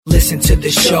Listen to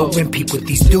the show and peep what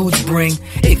these dudes bring.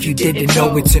 If you didn't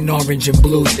know, it's an orange and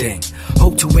blue thing.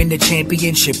 Hope to win the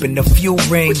championship and a few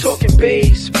rings. We're talking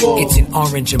baseball. It's an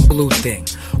orange and blue thing.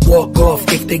 Walk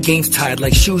off if the game's tied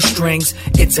like shoestrings.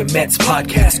 It's a Mets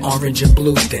podcast, orange and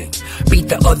blue thing. Beat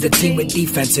the other team with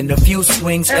defense and a few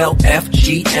swings.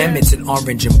 LFGM, it's an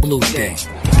orange and blue thing.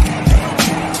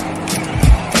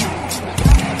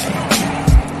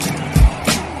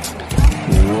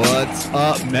 What's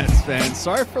up, Mets fans?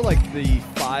 Sorry for the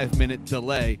 5-minute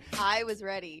delay. I was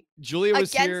ready. Julia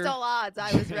was Against here. all odds,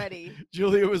 I was ready.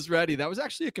 Julia was ready. That was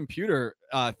actually a computer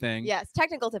thing. Yes,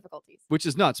 technical difficulties. Which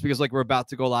is nuts because we're about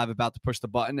to go live, about to push the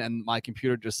button, and my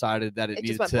computer decided that it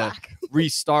needed to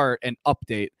restart and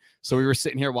update. So we were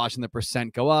sitting here watching the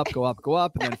percent go up,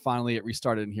 and then finally it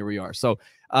restarted, and here we are. So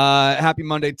happy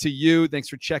Monday to you. Thanks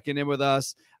for checking in with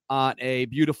us on a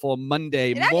beautiful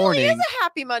Monday morning. It is a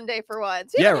happy Monday for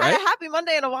once. We haven't had a happy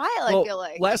Monday in a while, I feel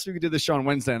like. Last week we did the show on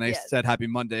Wednesday, and I said happy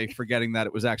Monday, forgetting that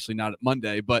it was actually not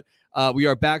Monday. But we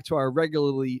are back to our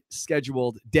regularly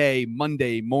scheduled day,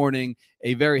 Monday morning.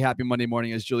 A very happy Monday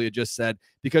morning, as Julia just said,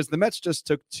 because the Mets just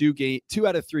took two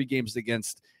out of 3 games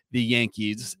against the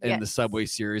Yankees in the Subway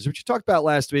Series, which you talked about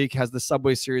last week. Has the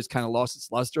Subway Series kind of lost its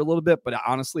luster a little bit? But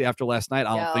honestly, after last night,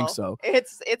 I don't think so.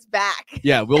 It's back.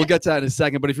 Yeah, we'll get to that in a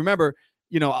second. But if you remember,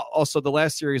 also the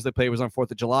last series they played was on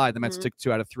 4th of July. The Mets took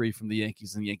 2 out of 3 from the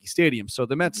Yankees in Yankee Stadium. So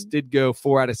the Mets did go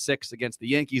 4 out of 6 against the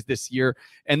Yankees this year.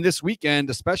 And this weekend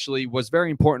especially was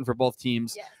very important for both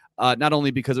teams, not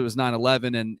only because it was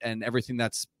 9/11 and everything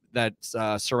that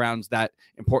surrounds that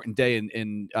important day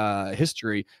in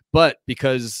history, but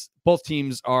because both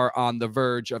teams are on the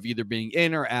verge of either being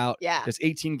in or out. Yeah. There's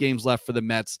 18 games left for the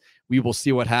Mets. We will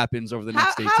see what happens over the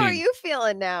next 18. How are you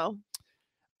feeling now?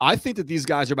 I think that these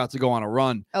guys are about to go on a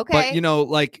run. Okay.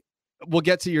 But, we'll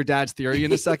get to your dad's theory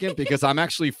in a second because I'm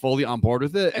actually fully on board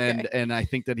with it. Okay. And I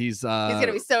think that he's going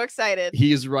to be so excited.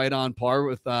 He's right on par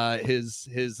with his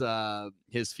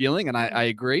feeling. And I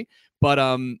agree. But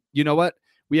you know what?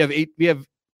 We have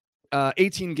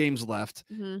 18 games left.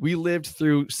 We lived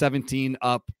through 17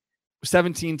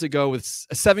 to go with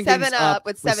 7 games up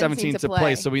with 17 to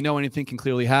play. So we know anything can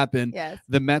clearly happen. Yes.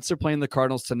 The Mets are playing the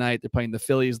Cardinals tonight. They're playing the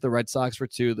Phillies, the Red Sox for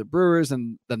 2, the Brewers,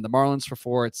 and then the Marlins for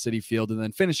 4 at Citi Field, and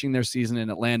then finishing their season in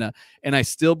Atlanta. And I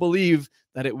still believe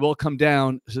that it will come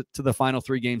down to the final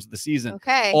 3 games of the season.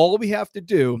 Okay. All we have to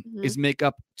do is make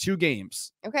up 2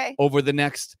 games. Okay. Over the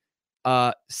next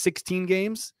 16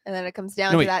 games. And then it comes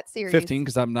down to that series. 15,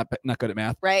 because I'm not good at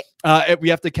math. Right. We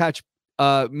have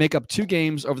to make up 2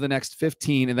 games over the next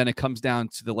 15, and then it comes down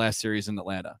to the last series in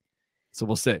Atlanta. So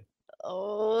we'll see.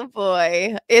 Oh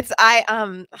boy. It's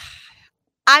not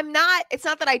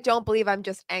that I don't believe, I'm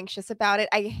just anxious about it.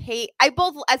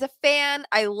 As a fan,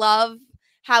 I love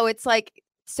how it's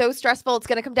so stressful. It's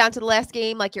going to come down to the last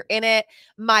game. You're in it.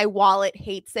 My wallet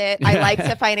hates it. I like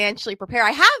to financially prepare.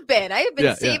 I have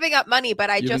been saving up money, but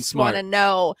I just want to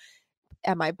know,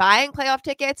 am I buying playoff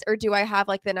tickets or do I have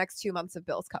the next 2 months of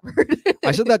bills covered?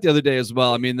 I said that the other day as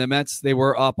well. I mean, the Mets, they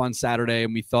were up on Saturday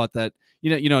and we thought that,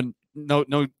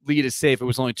 no lead is safe. It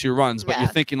was only 2 runs, but you're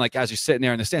thinking as you're sitting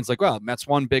there in the stands, wow, Mets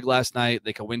won big last night.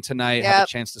 They could win tonight, have a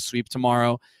chance to sweep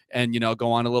tomorrow and,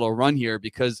 go on a little run here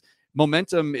because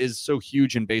momentum is so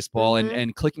huge in baseball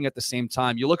and clicking at the same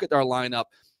time. You look at our lineup,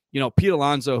 Pete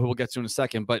Alonso, who we'll get to in a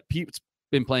second, but Pete's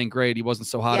been playing great. He wasn't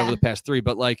so hot over the past 3,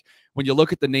 but when you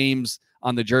look at the names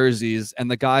on the jerseys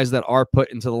and the guys that are put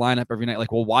into the lineup every night,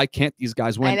 well, why can't these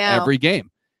guys win every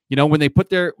game? When they put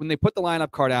the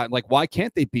lineup card out, why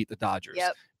can't they beat the Dodgers?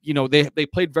 Yep. They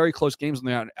played very close games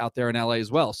when they're out there in LA as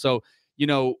well. So,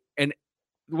 and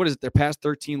what is it? Their past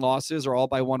 13 losses are all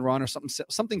by 1 run or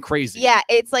something crazy. Yeah,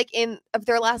 it's of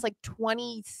their last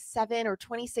 27 or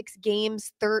 26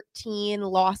 games, 13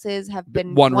 losses have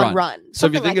been 1 run. So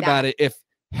if you think about it, if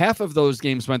half of those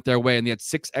games went their way and they had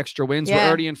 6 extra wins, we're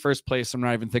already in first place. I'm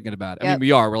not even thinking about it. I mean,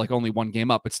 we are. We're only 1 game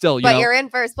up, but still, you're in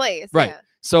first place. Right. Yeah.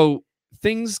 So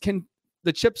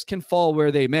the chips can fall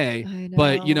where they may.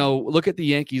 But, look at the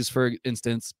Yankees, for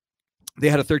instance. They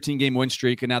had a 13-game win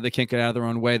streak, and now they can't get out of their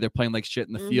own way. They're playing like shit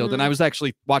in the field. And I was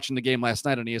actually watching the game last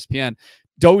night on ESPN,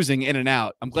 dozing in and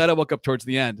out. I'm glad I woke up towards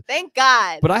the end. Thank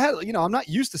God. But I had, I'm not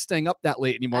used to staying up that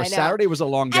late anymore. Saturday was a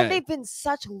long day. And they've been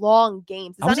such long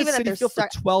games. It's I was at Citi Field for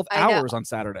 12 hours on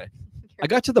Saturday. I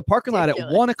got to the parking lot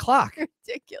at 1 o'clock.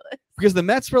 Ridiculous. Because the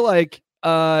Mets were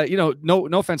no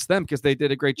offense to them because they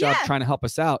did a great job trying to help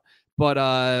us out. But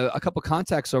a couple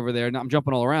contacts over there, and I'm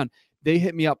jumping all around. They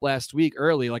hit me up last week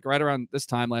early, right around this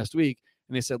time last week.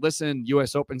 And they said, listen,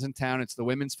 U.S. Open's in town. It's the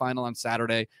women's final on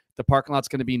Saturday. The parking lot's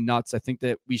going to be nuts. I think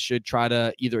that we should try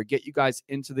to either get you guys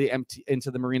into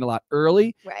the marina lot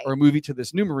early, Right. or move you to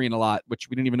this new marina lot, which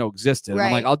we didn't even know existed. And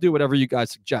I'm like, Right. I'll do whatever you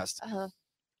guys suggest. Uh-huh.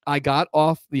 I got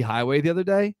off the highway the other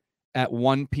day at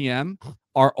 1 p.m.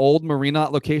 Our old marina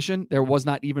location, there was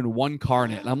not even one car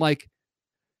in it. And I'm like,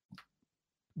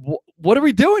 what are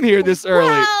we doing here this early?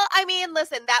 Well, I mean,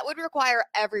 listen, that would require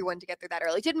everyone to get there that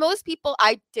early. Did most people,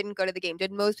 I didn't go to the game,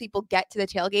 did most people get to the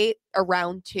tailgate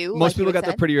around 2? Most people got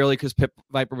there pretty early because Pip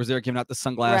Viper was there giving out the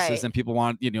sunglasses, Right. and people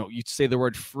want, you say the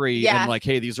word free Yeah. and like,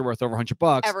 hey, these are worth over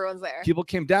 $100. Everyone's there. People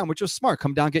came down, which was smart.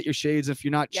 Come down, get your shades. If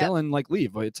you're not Yep. chilling, like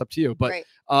leave. It's up to you. But Right.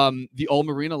 the old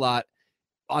marina lot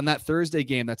on that Thursday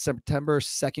game, that September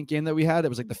 2nd game that we had, it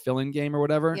was like the fill-in game or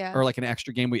whatever, Yeah. or like an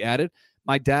extra game we added.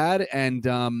 My dad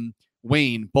and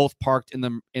Wayne both parked in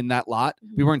that lot.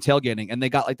 We weren't tailgating, and they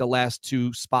got like the last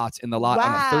 2 spots in the lot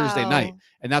on a Thursday night. Wow.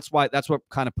 And that's what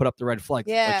kind of put up the red flag.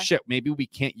 Yeah. Like, shit, maybe we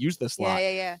can't use this lot.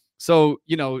 Yeah. So,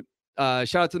 shout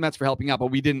out to the Mets for helping out, but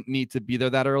we didn't need to be there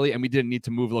that early, and we didn't need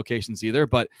to move locations either.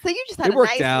 But So you just had it a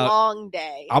worked nice out. long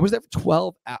day. I was there for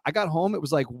 12. I got home. It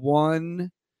was like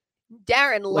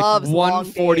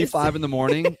 1:45 in the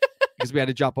morning because we had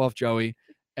to drop off Joey.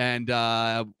 And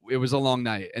it was a long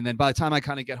night. And then by the time I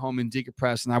kind of get home and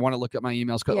decompress and I want to look at my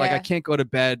emails, like Yeah. I can't go to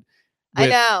bed. I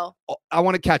know. I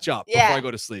want to catch up Yeah. before I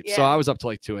go to sleep. So Yeah. I was up till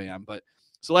like 2 a.m. But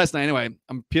so last night, anyway,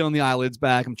 I'm peeling the eyelids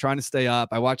back. I'm trying to stay up.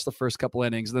 I watched the first couple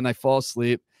innings. And then I fall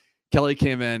asleep. Kelly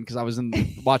came in because I was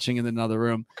watching in another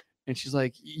room. And she's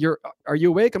like, are you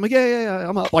awake? I'm like, yeah,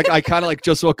 I'm up. Like, I kind of like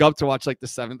just woke up to watch like the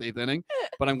 7th, 8th inning,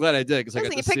 but I'm glad I did because I got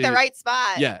Listen, to you see picked the right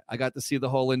spot. Yeah, I got to see the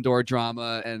whole indoor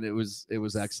drama, and it was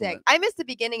excellent. Sick. I missed the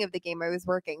beginning of the game. I was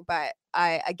working, but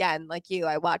I, again, like you,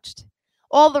 I watched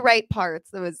all the right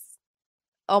parts. It was,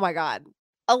 oh my God,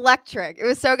 electric. It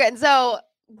was so good. And so,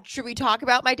 should we talk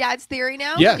about my dad's theory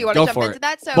now? Yeah, Do you want go to jump for into it.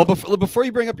 that? So, Well, before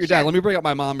you bring up your dad, Sure. let me bring up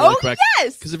my mom really quick.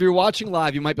 Yes. Because if you're watching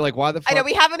live, you might be like, why the fuck? I know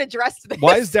we haven't addressed this.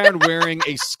 Why is Darren wearing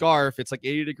a scarf? It's like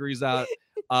 80 degrees out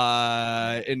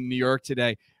in New York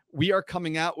today. We are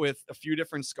coming out with a few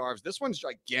different scarves. This one's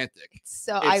gigantic.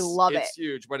 So I love it. It's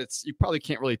huge, but you probably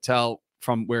can't really tell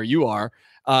from where you are.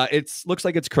 It looks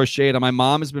like it's crocheted. And my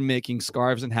mom has been making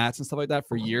scarves and hats and stuff like that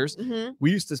for years. Mhm.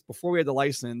 We used to, before we had the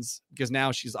license, because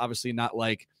now she's obviously not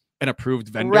like an approved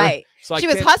vendor. Right. So She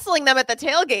was hustling them at the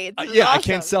tailgates. This is I awesome.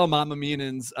 can't sell Mama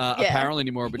Meenan's apparel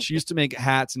anymore, but she used to make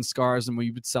hats and scarves, and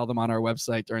we would sell them on our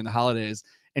website during the holidays.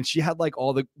 And she had like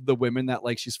all the women that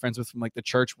like she's friends with from like the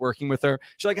church working with her.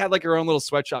 She like had like her own little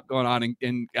sweatshop going on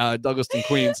in Douglaston,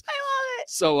 Queens. I love it.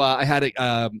 So I had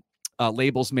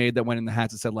labels made that went in the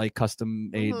hats that said like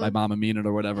custom made by Mama Meenan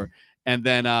or whatever. And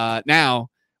then now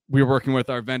we're working with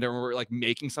our vendor and we're like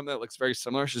making something that looks very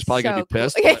similar. She's probably gonna be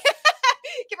pissed. Cool. But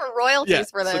Give her royalties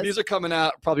for this. so these are coming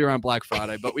out probably around Black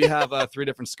Friday, but we have 3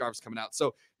 different scarves coming out.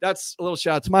 So that's a little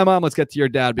shout out to my mom. Let's get to your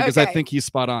dad because I Okay. think he's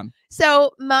spot on.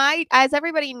 So as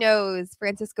everybody knows,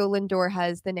 Francisco Lindor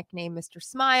has the nickname Mr.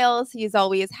 Smiles. He's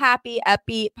always happy,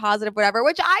 upbeat, positive, whatever,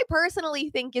 which I personally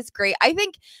think is great. I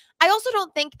also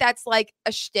don't think that's like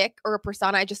a shtick or a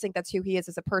persona. I just think that's who he is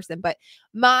as a person. But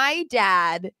my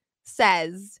dad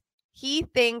says he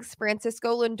thinks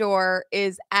Francisco Lindor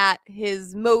is at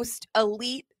his most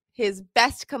elite, his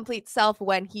best complete self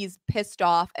when he's pissed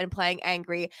off and playing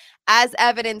angry, as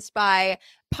evidenced by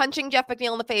punching Jeff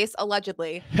McNeil in the face,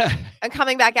 allegedly, and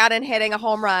coming back out and hitting a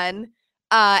home run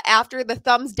after the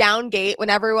thumbs down gate when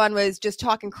everyone was just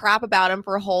talking crap about him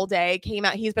for a whole day. Came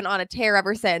out, he's been on a tear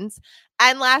ever since.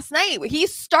 And last night, he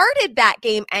started that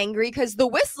game angry because the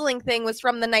whistling thing was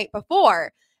from the night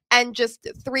before. And just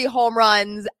 3 home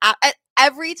runs.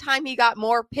 Every time he got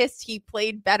more pissed, he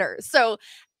played better. So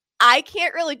I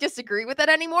can't really disagree with it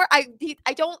anymore. I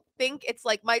don't think it's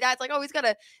like my dad's like, oh, he's got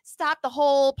to stop the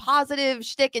whole positive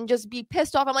shtick and just be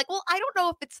pissed off. I'm like, well, I don't know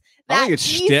if it's that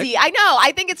easy. Shtick. I know.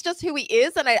 I think it's just who he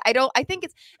is. And I think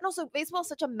it's, and also baseball is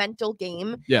such a mental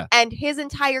game. Yeah. And his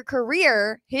entire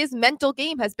career, his mental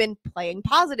game has been playing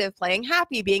positive, playing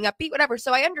happy, being upbeat, whatever.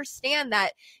 So I understand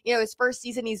that, his first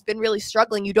season, he's been really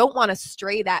struggling. You don't want to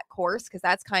stray that course because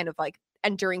that's kind of like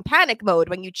entering panic mode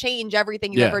when you change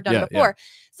everything you've ever done before.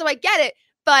 So I get it,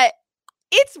 but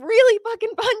it's really fucking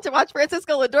fun to watch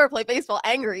Francisco Lindor play baseball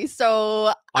angry.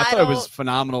 So I thought it was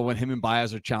phenomenal when him and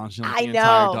Baez are challenging like, the I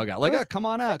entire know. dugout. Like, come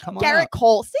on out, come on Garrett out.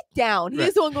 Cole, sit down. Right.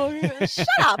 He's the one going, shut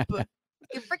up.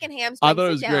 Your freaking hamstring. I thought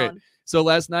it was sit great. down. So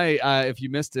last night, if you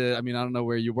missed it, I mean, I don't know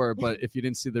where you were, but if you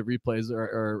didn't see the replays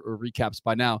or recaps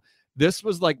by now, this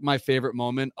was like my favorite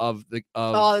moment of the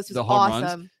Oh, this was home runs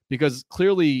awesome. because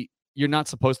clearly you're not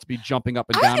supposed to be jumping up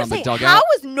and I was down gonna on the say, dugout. how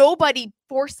was nobody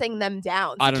forcing them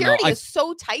down? I don't know. Security is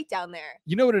so tight down there.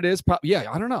 You know what it is? Yeah,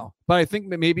 I don't know. But I think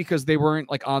that maybe because they weren't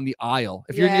like on the aisle.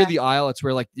 If you're near the aisle, it's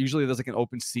where like usually there's like an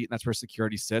open seat and that's where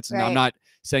security sits. And I'm not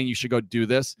saying you should go do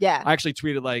this. Yeah. I actually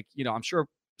tweeted like, I'm sure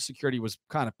security was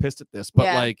kind of pissed at this,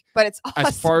 but but it's awesome.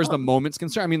 As far as the moment's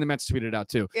concerned, I mean, the Mets tweeted it out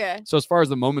too. Yeah. So as far as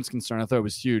the moment's concerned, I thought it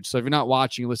was huge. So if you're not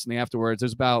watching, listening afterwards,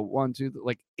 there's about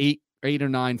 8 or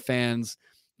 9 fans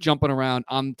jumping around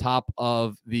on top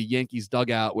of the Yankees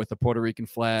dugout with a Puerto Rican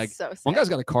flag. So sick. One guy's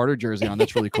got a Carter jersey on.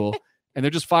 That's really cool. And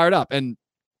they're just fired up. And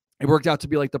it worked out to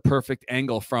be like the perfect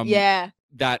angle from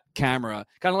that camera.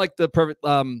 Kind of like the perfect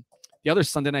the other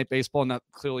Sunday Night Baseball. Not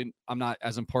clearly I'm not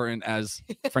as important as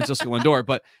Francisco Lindor,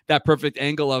 but that perfect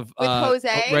angle of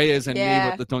Jose Reyes and me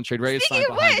with the Don't Trade Reyes sign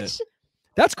behind it.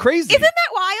 That's crazy. Isn't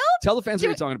that wild? Tell the fans what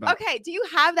you're talking about. Okay, do you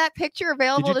have that picture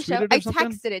available to show? I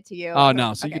texted it to you. Oh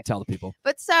no, so you can tell the people.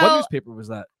 But so what newspaper was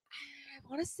that? I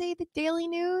want to say the Daily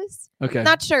News. Okay.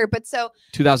 Not sure, but so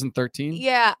 2013?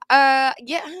 Yeah.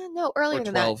 No, earlier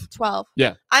than that. 12.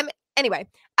 Yeah. Anyway,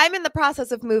 I'm in the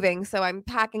process of moving, so I'm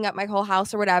packing up my whole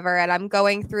house or whatever, and I'm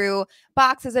going through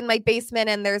boxes in my basement,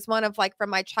 and there's one of like from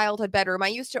my childhood bedroom. I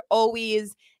used to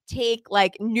always take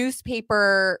like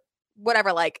newspaper,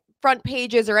 whatever, like front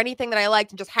pages or anything that I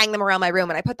liked and just hang them around my room,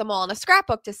 and I put them all in a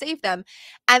scrapbook to save them.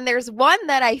 And there's one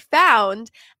that I found,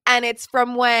 and it's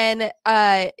from when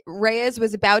Reyes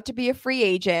was about to be a free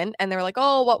agent, and they were like,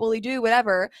 oh, what will he do,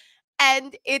 whatever.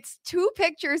 And it's 2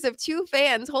 pictures of 2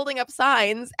 fans holding up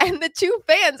signs, and the 2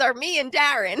 fans are me and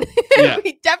Darren. Yeah.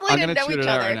 We definitely didn't know each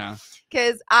other right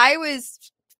because I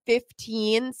was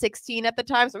 15, 16 at the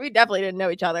time, so we definitely didn't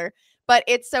know each other. But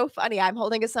it's so funny. I'm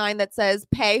holding a sign that says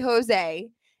 "Pay Jose,"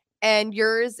 and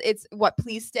yours, it's what?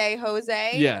 Please stay,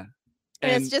 Jose. Yeah.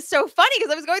 And it's just so funny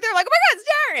because I was going through like,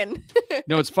 oh my God, it's Darren.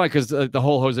 No, it's funny because the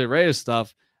whole Jose Reyes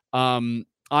stuff.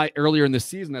 I earlier in the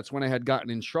season, that's when I had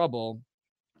gotten in trouble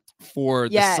for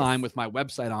the sign with my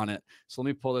website on it. So let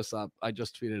me pull this up. I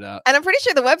just tweeted out. And I'm pretty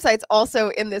sure the website's also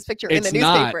in this picture in the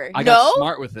newspaper. I got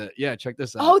smart with it. Yeah, check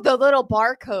this out. Oh, the little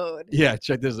barcode. Yeah,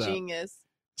 check this out. Genius.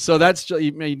 So that's,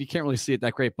 you can't really see it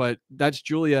that great, but that's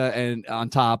Julia and on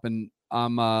top, and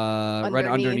I'm right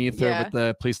underneath her with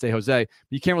the Please Stay Jose.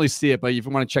 You can't really see it, but if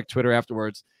you want to check Twitter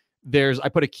afterwards, I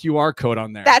put a QR code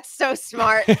on there. That's so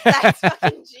smart. That's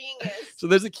fucking genius. So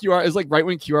there's a QR. It's like right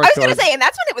when QR. I was gonna say, and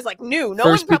that's when it was like new. No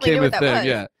one probably knew what that was.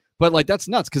 Yeah, but like that's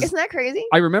nuts because isn't that crazy?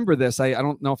 I remember this. I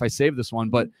don't know if I saved this one,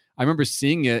 but I remember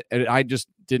seeing it, and I just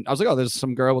didn't. I was like, oh, there's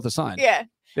some girl with a sign. Yeah.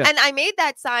 And I made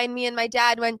that sign. Me and my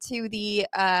dad went to the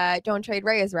Don't Trade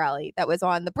Reyes rally that was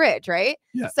on the bridge, right?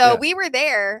 Yeah. So we were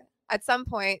there at some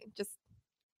point, just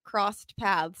crossed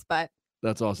paths, but.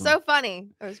 That's awesome. So funny.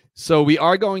 So we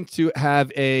are going to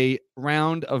have a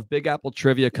round of Big Apple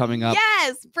trivia coming up.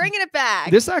 Yes, bringing it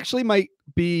back. This actually might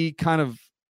be kind of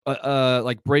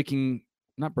like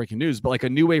not breaking news, but like a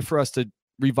new way for us to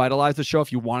revitalize the show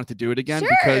if you wanted to do it again. Sure.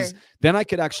 Because then I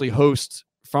could actually host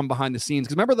from behind the scenes.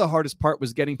 Because remember the hardest part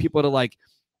was getting people to like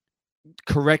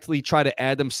correctly try to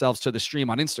add themselves to the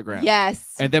stream on Instagram.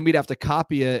 Yes. And then we'd have to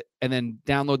copy it and then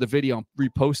download the video and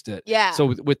repost it. Yeah. So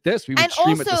with this, we would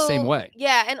stream it the same way.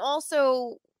 Yeah. And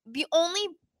also the only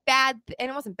and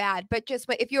it wasn't bad, but just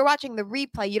if you're watching the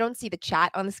replay, you don't see the chat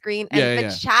on the screen. And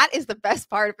the chat is the best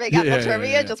part of Big Apple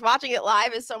Trivia. Just watching it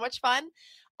live is so much fun.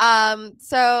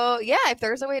 So yeah, if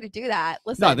there's a way to do that,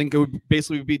 listen. No, I think it would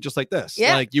basically be just like this.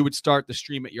 Yeah. Like you would start the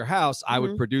stream at your house. I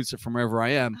would produce it from wherever I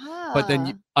am. But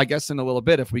then I guess in a little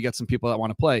bit, if we get some people that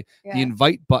want to play, the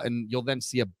invite button, you'll then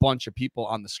see a bunch of people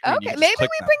on the screen. Okay, maybe we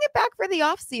bring it back for the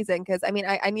off season because I mean,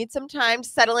 I need some time to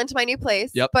settle into my new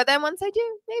place. Yep. But then once I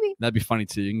do, maybe that'd be funny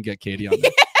too. You can get Katie on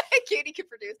there. Katie can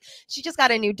produce. She just got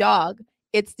a new dog.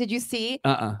 Did you see?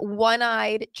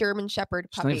 One-eyed German Shepherd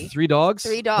puppy. 3 dogs?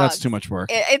 3 dogs. That's too much work.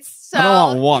 It's so. I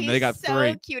don't want one. He's they got so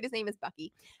 3. Cute. His name is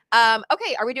Bucky.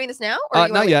 Okay, are we doing this now? Or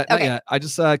not yet. Not yet. I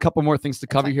just a couple more things to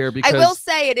cover here because I will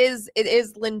say it is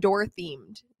Lindor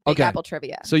themed. Big Apple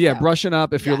trivia. So brushing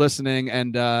up if you're listening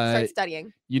and start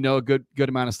studying. You know a good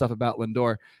amount of stuff about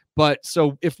Lindor. But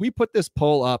so if we put this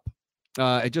poll up,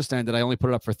 it just ended. I only put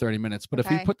it up for 30 minutes. But if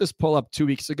we put this poll up 2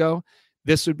 weeks ago,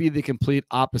 this would be the complete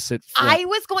opposite flip. I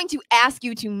was going to ask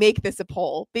you to make this a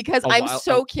poll because I'm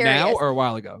so curious. Now or a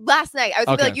while ago? Last night. I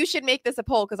was like, you should make this a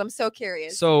poll because I'm so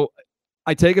curious. So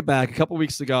I take it back a couple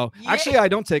weeks ago. Yeah. Actually, I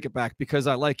don't take it back because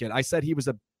I like it. I said he was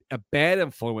a bad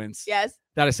influence. Yes.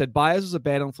 That I said Baez was a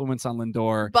bad influence on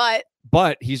Lindor.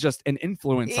 But he's just an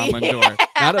influence on Lindor.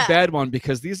 Not a bad one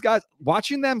because these guys,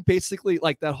 watching them basically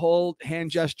like that whole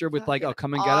hand gesture with like, oh,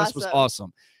 come and get us was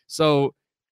awesome. So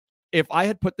if I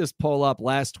had put this poll up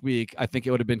last week, I think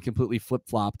it would have been completely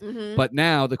flip-flopped. But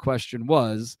now the question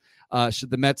was,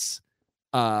 should the Mets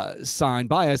sign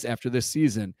Baez after this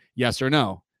season? Yes or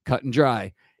no? Cut and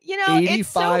dry.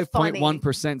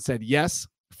 85.1% said yes.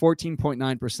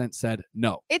 14.9% said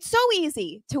no. It's so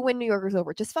easy to win New Yorkers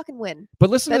over. Just fucking win.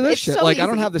 But listen to this shit. So I easy.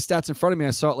 don't have the stats in front of me.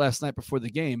 I saw it last night before the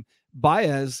game.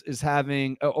 Baez is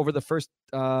having over the first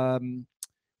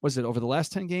was it over the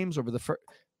last 10 games? Over the first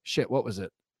what was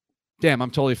it? Damn, I'm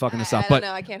totally fucking this up. But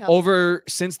I can't help over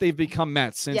since they've become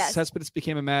Mets, since Cespedes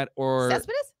became a Met, or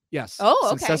Cespedes? Yes. Oh,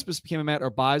 since okay. Cespedes became a Met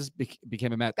or Baez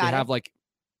became a Met, Got they it. have like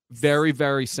very,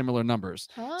 very similar numbers.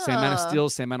 Same amount of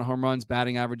steals, same amount of home runs,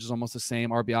 batting average is almost the same,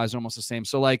 RBIs are almost the same.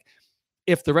 So like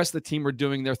if the rest of the team were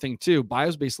doing their thing too,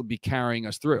 Baez basically be carrying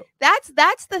us through. That's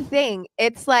the thing.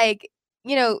 It's like,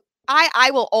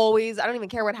 I will always, I don't even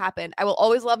care what happened. I will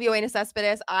always love Yoenis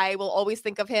Cespedes. I will always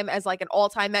think of him as like an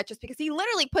all-time Met just because he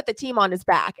literally put the team on his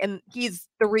back. And he's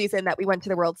the reason that we went to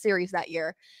the World Series that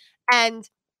year. And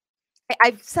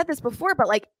I've said this before, but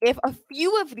like if a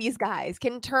few of these guys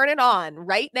can turn it on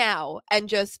right now and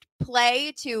just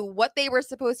play to what they were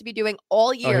supposed to be doing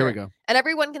all year, here we go. And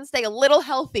everyone can stay a little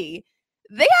healthy,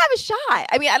 they have a shot.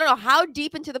 I mean, I don't know how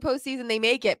deep into the postseason they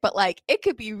make it, but like it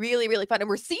could be really, really fun. And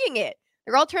we're seeing it.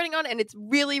 They're all turning on, and it's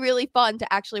really, really fun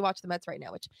to actually watch the Mets right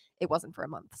now, which it wasn't for a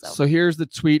month. So here's the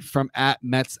tweet from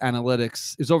 @Mets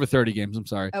Analytics. It's over 30 games. I'm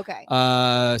sorry. Okay.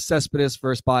 Cespedes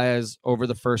versus Baez over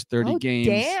the first 30 games.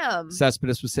 Damn.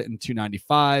 Cespedes was hitting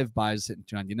 295. Baez hitting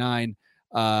 299.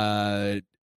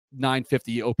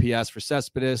 950 OPS for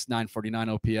Cespedes. 949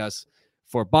 OPS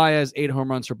for Baez. 8 home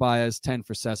runs for Baez. 10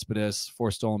 for Cespedes. 4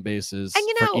 stolen bases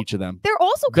for each of them. They're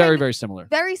also very, very similar.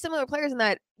 Very similar players in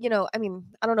that, I mean,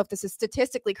 I don't know if this is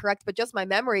statistically correct, but just my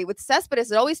memory with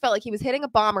Cespedes, it always felt like he was hitting a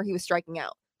bomb or he was striking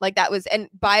out. Like that was, and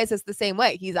Baez is the same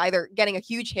way. He's either getting a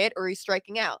huge hit or he's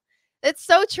striking out. It's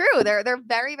so true. They're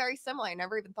very, very similar. I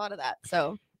never even thought of that.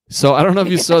 So I don't know if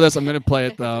you saw this. I'm going to play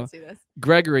it though.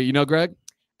 Gregory, you know Greg?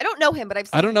 I don't know him, but I've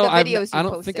seen the videos. I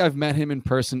don't think I've met him in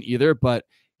person either, but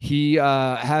he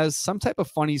has some type of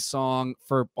funny song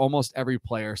for almost every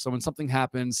player. So when something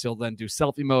happens, he'll then do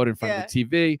selfie mode in front of the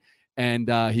TV, and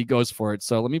he goes for it.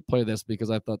 So let me play this because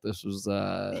I thought this was.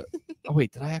 Oh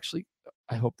wait, did I actually?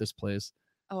 I hope this plays.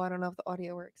 Oh, I don't know if the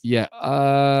audio works. Yeah.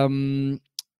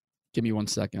 Give me 1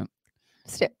 second.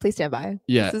 Please stand by.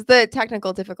 Yeah. This is the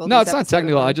technical difficulty. No, it's not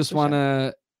technical. I just want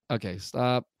to. Okay,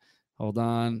 stop. Hold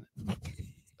on.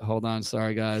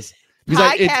 Sorry, guys.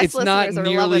 Because it's not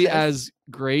nearly as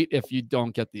great if you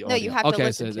don't get the audio. No, you have to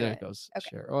listen so to there it. It goes. Okay.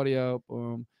 Share audio.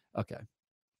 Boom. Okay.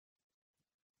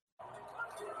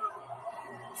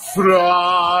 Francisco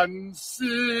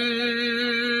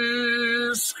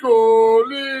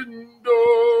Lindor,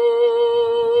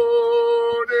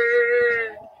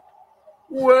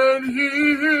 when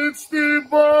he hits the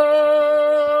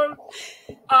ball,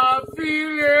 I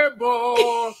feel a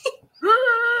ball.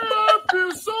 I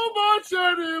feel so much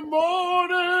anymore.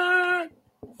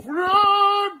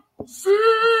 Francisco.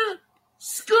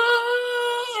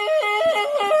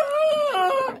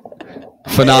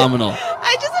 Phenomenal.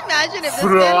 I just imagine if this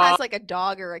man has like a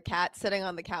dog or a cat sitting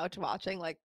on the couch watching,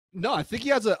 like. No, I think he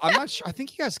has I'm not sure. I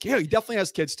think he has kids. He definitely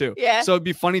has kids too. Yeah. So it'd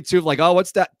be funny too. Like, oh,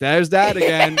 what's that? There's that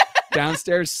again.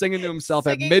 Downstairs singing to himself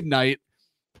at midnight.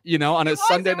 On a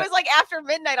Sunday. It was like after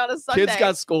midnight on a Sunday. Kids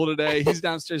got school today. He's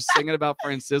downstairs singing about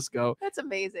Francisco. That's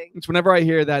amazing. It's whenever I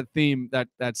hear that theme,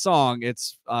 that song,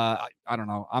 it's I don't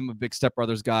know. I'm a big Step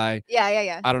Brothers guy.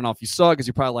 Yeah. I don't know if you saw it because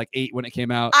you're probably like 8 when it came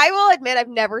out. I will admit I've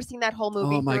never seen that whole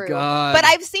movie. Oh my through, God. But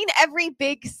I've seen every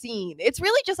big scene. It's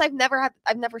really just I've never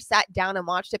sat down and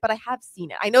watched it, but I have seen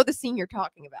it. I know the scene you're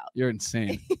talking about. You're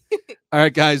insane. All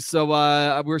right, guys. So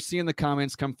we're seeing the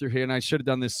comments come through here, and I should have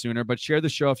done this sooner, but share the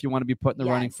show if you want to be put in the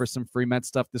running for some free Mets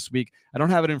stuff this week. I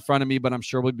don't have it in front of me, but I'm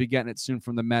sure we'll be getting it soon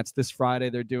from the Mets. This Friday,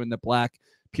 they're doing the black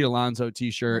Pete Alonso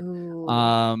t-shirt.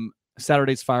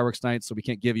 Saturday's fireworks night, so we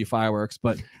can't give you fireworks,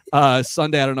 but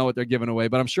Sunday, I don't know what they're giving away,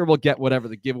 but I'm sure we'll get whatever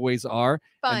the giveaways are.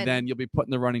 Fun. And then you'll be put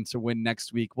in the running to win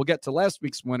next week. We'll get to last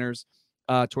week's winners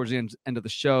towards the end of the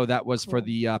show. That was for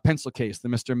the pencil case, the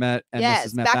Mr. Met and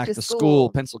Mrs. Met back to school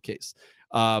pencil case.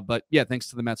 But yeah, thanks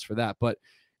to the Mets for that. But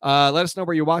let us know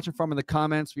where you're watching from in the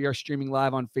comments. We are streaming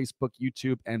live on Facebook,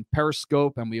 YouTube, and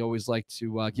Periscope, and we always like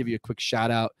to give you a quick shout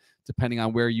out depending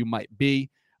on where you might be.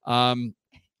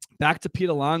 Back to Pete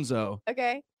Alonso.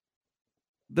 Okay.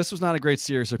 This was not a great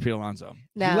series for Pete Alonso.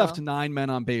 No. He left 9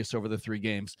 men on base over the 3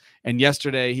 games. And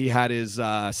yesterday he had his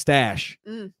stash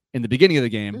in the beginning of the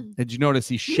game. Did you notice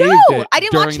he shaved it? I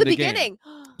didn't during watch the beginning.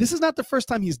 beginning. This is not the first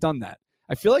time he's done that.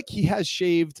 I feel like he has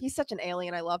shaved He's such an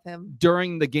alien. I love him.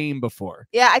 during the game before.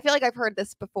 Yeah, I feel like I've heard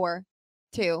this before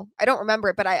too. I don't remember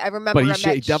it, but I remember. But he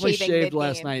Ramet definitely shaving shaved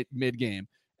last mid-game. night mid-game.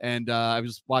 And I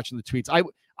was watching the tweets.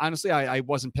 Honestly, I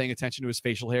wasn't paying attention to his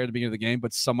facial hair at the beginning of the game,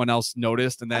 but someone else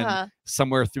noticed. And then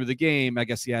somewhere through the game, I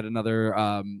guess he had another,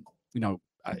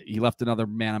 he left another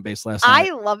man on base last night.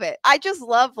 I love it. I just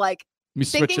love like Let me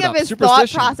switch thinking it of up. his thought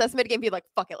Superstition. process mid-game, be like,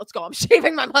 fuck it, let's go. I'm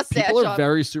shaving my mustache. People are off.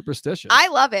 very superstitious. I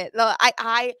love it. No,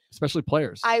 especially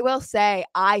players. I will say,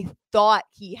 I thought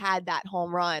he had that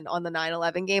home run on the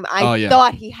 9/11 game. I Oh, yeah.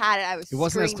 thought he had it. It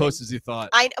wasn't as screaming. close as you thought.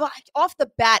 Off the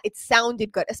bat, it sounded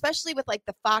good, especially with like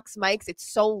the Fox mics. It's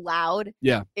so loud.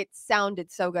 Yeah. It sounded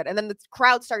so good. And then the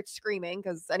crowd starts screaming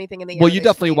because anything in the air. Well, you they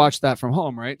definitely scream. watched that from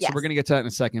home, right? So Yes. we're going to get to that in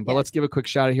a second. But Yes. let's give a quick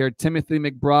shout out here. Timothy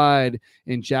McBride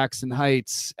in Jackson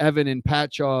Heights, Evan in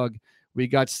Patchogue. We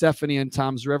got Stephanie in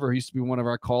Tom's River, who used to be one of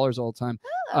our callers all the time.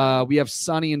 Oh. We have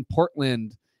Sonny in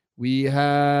Portland. We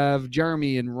have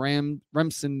Jeremy in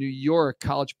Remsen, New York,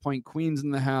 College Point, Queens in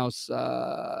the house.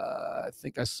 I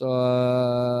think I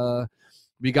saw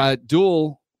we got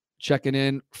Duel checking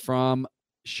in from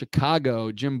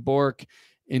Chicago, Jim Bork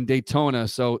in Daytona.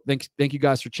 So thank you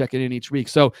guys for checking in each week.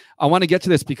 So I want to get to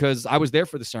this because I was there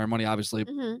for the ceremony, obviously,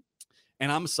 Mhm.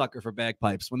 and I'm a sucker for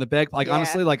bagpipes. When the Yeah.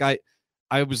 honestly, like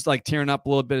I was like tearing up a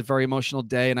little bit, very emotional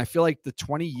day. And I feel like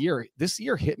this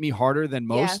year hit me harder than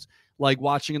most, like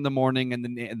watching in the morning and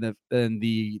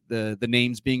the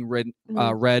names being read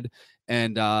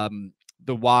and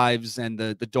the wives and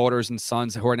the daughters and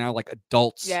sons who are now like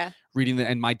adults reading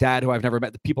and my dad, who I've never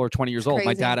met, the people are 20 years old. My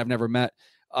Crazy. dad, I've never met.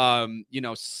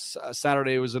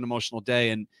 Saturday was an emotional day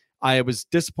and I was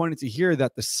disappointed to hear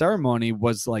that the ceremony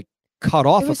was like cut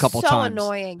off It was a couple so times.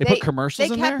 annoying. They put commercials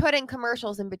They in kept there. putting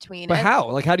commercials in between. But And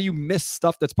how? Like, how do you miss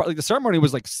stuff that's part? Like the ceremony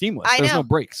was like seamless. I There's know. no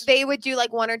breaks. They would do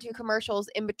like one or two commercials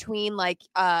in between, like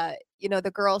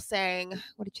the girl sang,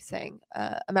 what did she sing?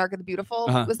 America the Beautiful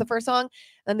was the first song.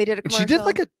 Then they did a And commercial. she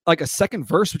did like a second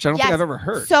verse, which I don't think Yes. I've ever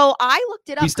heard. So I looked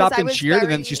it up. He 'cause stopped I and was cheered,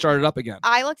 and then she very- started up again.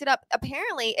 I looked it up.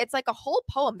 Apparently, it's like a whole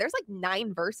poem. There's like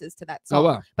 9 verses to that song. Oh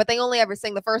wow! But they only ever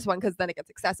sing the first one because then it gets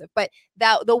excessive. But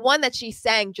the one that she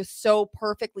sang just so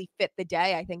perfectly fit the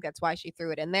day. I think that's why she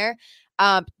threw it in there.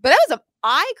 But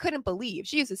I couldn't believe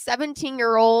she was a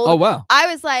 17-year-old. Oh wow! I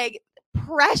was like,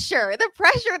 the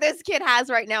pressure this kid has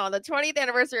right now on the 20th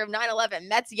anniversary of 9/11.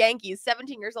 Mets Yankees,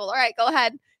 17 years old. All right, go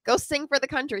ahead. Go sing for the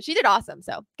country. She did awesome.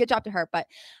 So good job to her. But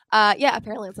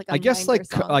apparently it's like a I guess 9-verse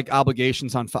song. like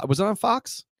obligations on Fox. Was it on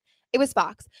Fox? It was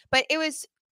Fox, but it was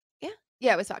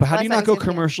it was Fox. But how do Last you night not was go ESPN.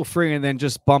 commercial free and then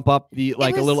just bump up the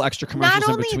like a was little extra commercials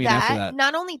in between after that?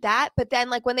 Not only that, but then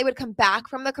like when they would come back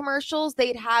from the commercials,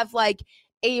 they'd have like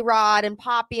A-Rod and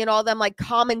Poppy and all them like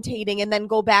commentating and then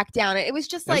go back down. It was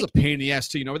just That like was a pain in the ass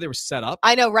too. You know where they were set up?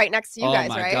 I know, right next to you oh guys,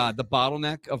 my right? god, the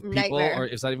bottleneck of people, Nightmare. or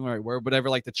is that even the right word?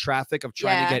 Whatever, like the traffic of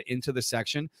trying to get into the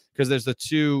section because there's the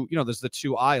two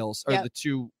aisles or Yep. the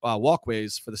two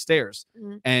walkways for the stairs,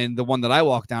 Mhm. and the one that I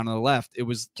walked down on the left, it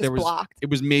was Blocked. it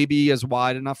was maybe as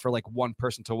wide enough for like one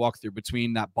person to walk through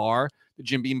between that bar, the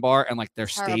Jim Beam bar, and like their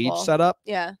Terrible. stage setup,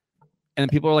 Yeah. and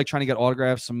people are like trying to get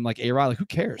autographs from like A-Rod. Like who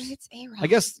cares? It's A-Rod. I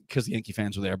guess because the Yankee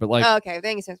fans were there, but like Okay,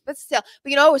 thank you. But still,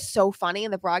 but it was so funny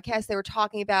in the broadcast. They were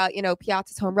talking about,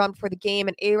 Piazza's home run before the game,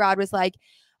 and A-Rod was like,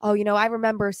 "Oh, I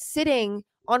remember sitting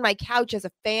on my couch as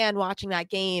a fan watching that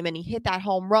game, and he hit that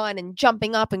home run and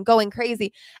jumping up and going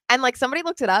crazy." And like somebody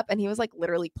looked it up, and he was like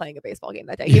literally playing a baseball game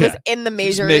that day. He was in the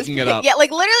majors, making it up. Yeah,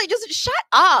 like literally just shut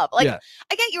up. Like Yeah.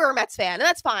 I get you were a Mets fan, and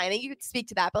that's fine, and you could speak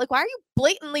to that. But like, why are you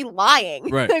blatantly lying?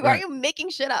 Right, like, why right. are you making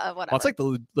shit up? Whatever. Well, it's like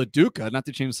the LaDuca, not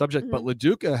to change the subject, but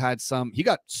LaDuca had he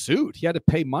got sued. He had to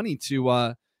pay money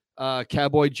to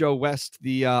Cowboy Joe West,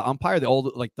 the umpire, the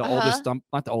oldest,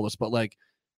 not the oldest, but like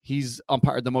he's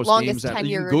umpired the most Longest games.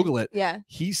 You can tenured. Google it. Yeah.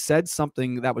 He said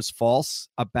something that was false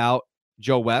about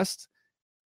Joe West.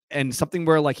 And something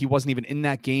where like he wasn't even in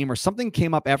that game or something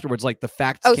came up afterwards, like the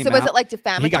facts Oh, came so was out. it like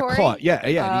defamatory? He got caught. Yeah. And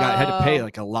he had to pay Oh.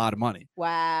 like a lot of money.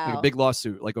 Wow. Like a big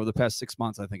lawsuit, like over the past 6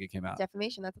 months, I think it came out.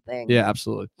 Defamation, that's a thing. Yeah,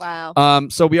 absolutely. Wow.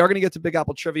 So we are going to get to Big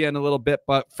Apple trivia in a little bit,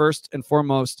 but first and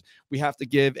foremost, we have to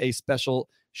give a special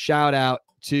shout out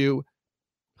to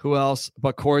who else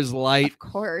but Coors Light. Of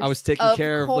course. I was taking Of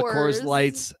care of the Coors course.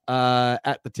 Lights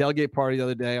at the tailgate party the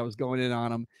other day. I was going in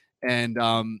on them,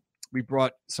 and we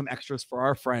brought some extras for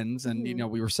our friends, and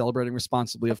we were celebrating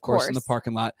responsibly, of course, in the course.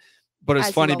 parking lot. But it's As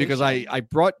you funny always because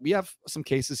should. we have some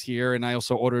cases here, and I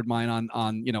also ordered mine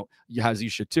on as you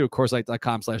should too,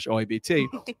 CoorsLight.com/OIBT.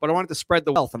 But I wanted to spread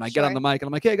the wealth, and I get on Sure. the mic and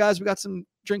I'm like, "Hey guys, we got some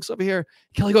drinks over here."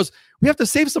 Kelly goes, "We have to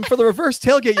save some for the reverse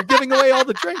tailgate. You're giving away all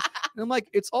the drinks." And I'm like,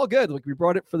 "It's all good. Like we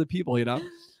brought it for the people,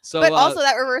 So, but also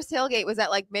that reverse tailgate was at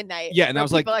like midnight. Yeah, and I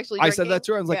was like, I said that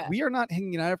to her. I was like, Yeah. we are not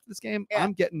hanging out after this game. Yeah.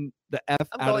 I'm getting the F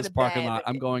I'm out of going this to parking bed. lot.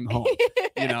 I'm going home.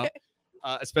 You know,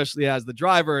 especially as the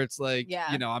driver, it's like,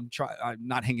 Yeah. you know, I'm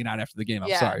not hanging out after the game. I'm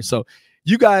Yeah. sorry. So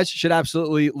you guys should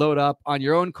absolutely load up on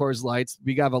your own Coors Lights.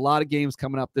 We have a lot of games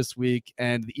coming up this week,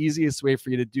 and the easiest way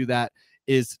for you to do that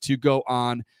is to go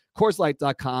on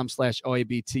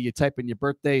CoorsLight.com/OABT. You type in your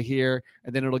birthday here,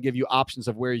 and then it'll give you options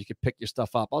of where you can pick your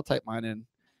stuff up. I'll type mine in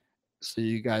so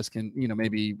you guys can, you know,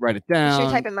 maybe write it down. Should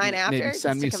we type in mine after? Maybe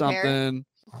send me just to compare? something.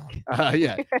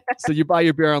 Yeah. So you buy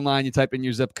your beer online, you type in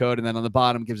your zip code, and then on the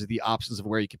bottom gives you the options of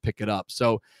where you can pick it up.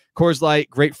 So Coors Light,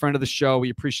 great friend of the show. We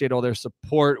appreciate all their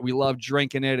support. We love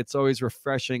drinking it. It's always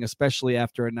refreshing, especially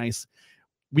after a nice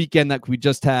weekend that we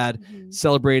just had,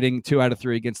 celebrating 2 out of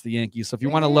 3 against the Yankees. So if you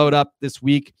want to load up this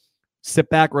week, sit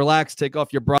back, relax, take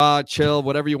off your bra, chill,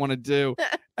 whatever you want to do,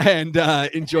 and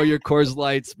enjoy your Coors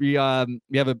Lights. We have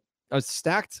a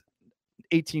stacked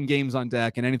 18 games on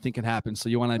deck, and anything can happen. So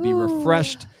you want to be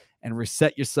refreshed and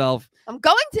reset yourself. I'm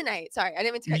going tonight. Sorry, I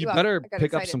didn't mean to cut you off. You better I got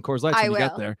pick up excited. some Coors Lights when you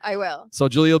get there. I will. So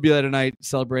Julie will be there tonight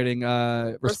celebrating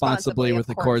responsibly with of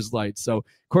the course. Coors Light. So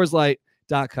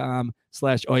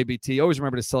CoorsLight.com/OABT. Always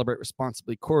remember to celebrate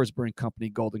responsibly. Coors Brewing Company,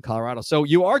 Golden, Colorado. So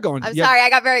you are going. I'm sorry, I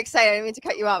got very excited. I didn't mean to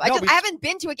cut you off. No, I haven't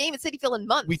been to a game at Citi Field in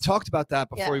months. We talked about that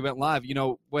before Yeah. we went live. You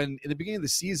know, when in the beginning of the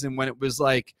season, when it was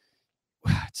like,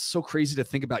 it's so crazy to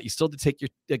think about. You still had to take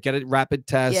get a rapid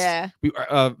test. Yeah.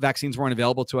 Vaccines weren't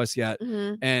available to us yet.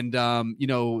 Mhm. And you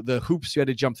know, the hoops you had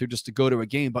to jump through just to go to a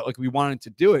game, but like we wanted to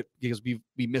do it because we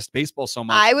missed baseball so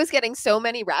much. I was getting so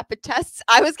many rapid tests.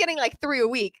 I was getting like 3 a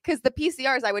week because the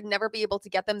PCRs, I would never be able to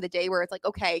get them the day where it's like,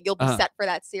 okay, you'll be set for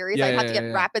that series. Yeah, I'd have to yeah, get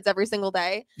yeah. rapids every single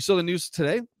day. You saw the news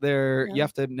today. Yeah. You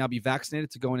have to now be vaccinated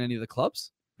to go in any of the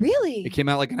clubs. Really? It came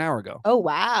out like an hour ago. Oh,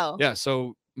 wow. Yeah,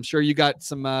 so I'm sure you got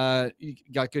some. You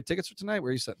got good tickets for tonight. Where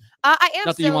are you sitting? I am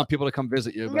Not that you want people to come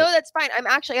visit you. But... No, that's fine.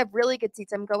 I have really good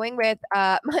seats. I'm going with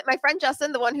my friend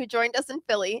Justin, the one who joined us in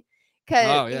Philly,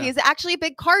 because he's actually a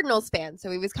big Cardinals fan.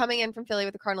 So he was coming in from Philly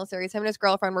with the Cardinals series. Him and his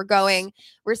girlfriend were going.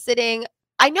 We're sitting.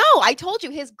 I know. I told you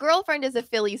his girlfriend is a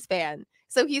Phillies fan.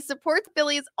 So he supports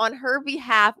Phillies on her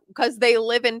behalf because they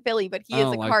live in Philly, but he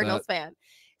is a Cardinals fan.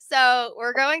 So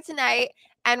we're going tonight.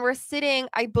 And we're sitting,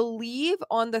 I believe,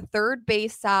 on the third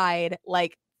base side,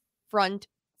 like front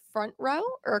row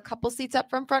or a couple seats up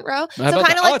from front row. So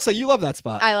kind of like, so you love that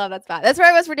spot. I love that spot. That's where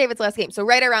I was for David's last game. So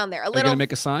right around there. Are you gonna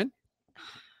make a sign? I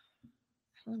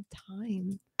don't have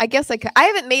time. I guess I could. I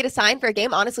haven't made a sign for a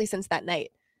game, honestly, since that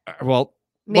night.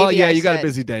 Maybe you got a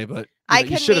busy day, but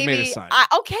you should have made a sign.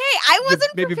 Okay, I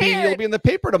wasn't prepared. You'll be in the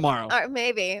paper tomorrow.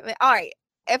 Maybe. All right.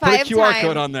 If Put I a have QR time.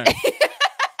 code on there.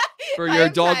 For your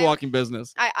dog walking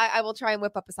business. I will try and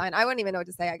whip up a sign. I wouldn't even know what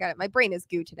to say. I got it. My brain is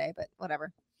goo today, but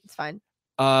whatever. It's fine.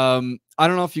 I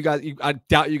don't know if you guys, I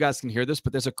doubt you guys can hear this,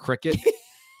 but there's a cricket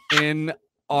in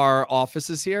our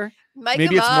offices here.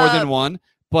 Maybe it's more than one,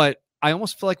 but I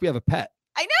almost feel like we have a pet.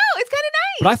 I know. It's kind of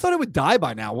nice. But I thought it would die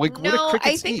by now. Like, no, what do crickets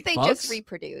I think eat? they Bugs? just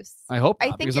reproduce. I hope not, I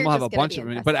think because I'm gonna have a bunch of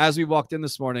them. But as we walked in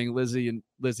this morning, Lizzie,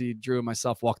 Drew, and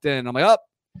myself walked in. I'm like, oh,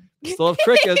 still have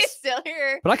crickets. Still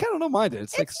here. But I kind of don't mind it.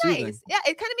 It's like soothing. Nice. Yeah,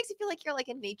 it kind of makes you feel like you're like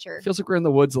in nature. Feels like we're in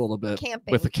the woods a little bit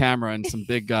Camping. with a camera and some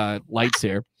big lights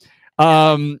here.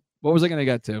 What was I gonna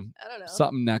get to? I don't know.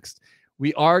 Something next.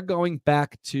 We are going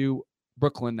back to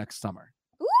Brooklyn next summer.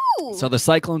 Ooh. So the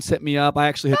Cyclones hit me up. I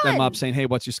actually hit them up Fun. saying, hey,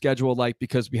 what's your schedule like?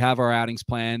 Because we have our outings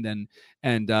planned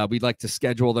and we'd like to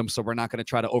schedule them. So we're not going to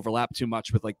try to overlap too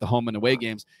much with like the home and away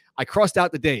games. I crossed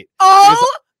out the date.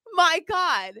 Oh my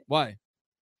God. Why?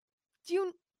 Do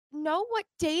you know what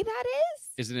day that is?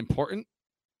 Is it important?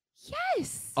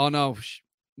 Yes. Oh, no.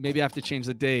 Maybe I have to change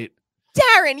the date.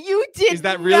 Darren, you did. Is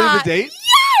that really not. the date?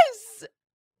 Yes.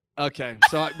 Okay.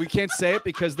 So we can't say it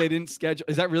because they didn't schedule.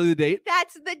 Is that really the date?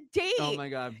 That's the date. Oh, my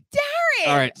God. Darren.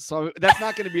 All right. So that's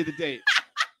not going to be the date.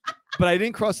 But I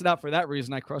didn't cross it out for that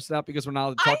reason. I crossed it out because we're not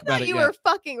allowed to talk about it you yet. were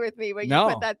fucking with me when No.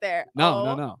 you put that there. No,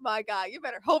 oh, no. My God. You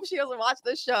better hope she doesn't watch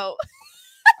this show.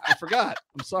 I forgot.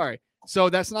 I'm sorry. So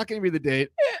that's not going to be the date.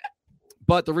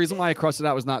 But the reason why I crossed it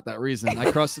out was not that reason.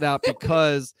 I crossed it out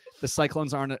because the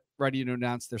Cyclones aren't ready to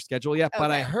announce their schedule yet.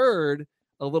 But I Okay. heard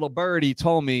a little birdie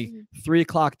told me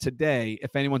 3:00 today,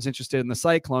 if anyone's interested in the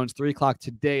Cyclones, 3:00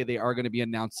 today, they are going to be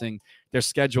announcing their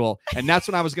schedule. And that's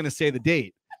when I was going to say the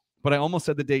date. But I almost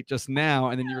said the date just now,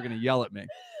 and then you were going to yell at me.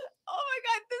 Oh my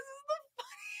God. This is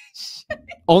the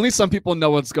funniest shit. Only some people know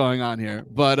what's going on here.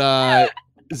 But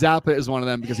Zappa is one of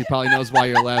them because he probably knows why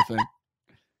you're laughing.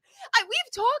 We've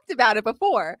talked about it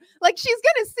before. Like, she's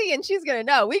gonna see and she's gonna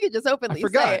know. We could just openly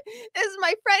say it. This is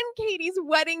my friend Katie's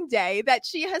wedding day that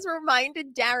she has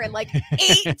reminded Darren like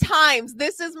 8 times.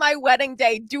 This is my wedding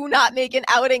day. Do not make an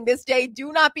outing this day.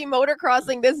 Do not be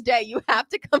motocrossing this day. You have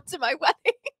to come to my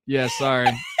wedding. Yeah, sorry.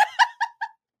 We've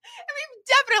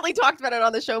definitely talked about it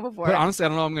on the show before. But honestly, I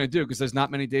don't know what I'm going to do because there's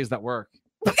not many days that work.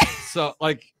 So,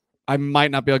 like, I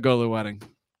might not be able to go to the wedding.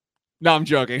 No, I'm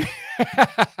joking.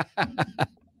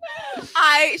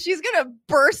 She's going to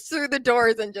burst through the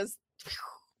doors and just...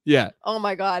 Yeah. Oh,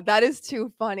 my God. That is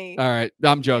too funny. All right.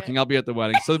 I'm joking. I'll be at the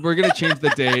wedding. So we're going to change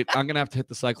the date. I'm going to have to hit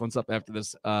the Cyclones up after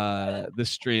this this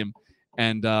stream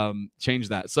and change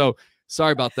that. So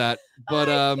sorry about that.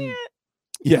 But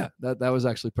yeah, that was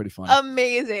actually pretty fun.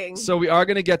 Amazing. So we are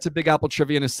going to get to Big Apple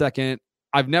Trivia in a second.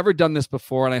 I've never done this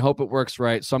before, and I hope it works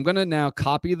right. So I'm going to now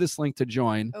copy this link to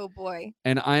join. Oh, boy.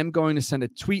 And I am going to send a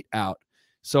tweet out.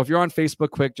 So if you're on Facebook,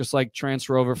 quick, just like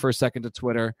transfer over for a second to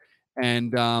Twitter.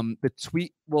 And the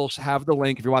tweet will have the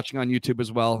link if you're watching on YouTube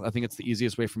as well. I think it's the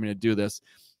easiest way for me to do this.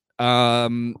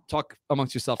 Talk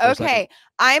amongst yourself for a second. Okay.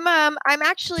 I'm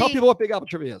actually... Tell people what Big Apple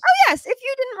Trivia is. Oh, yes. If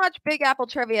you didn't watch Big Apple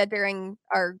Trivia during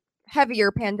our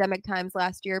heavier pandemic times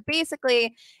last year,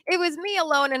 basically it was me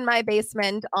alone in my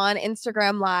basement on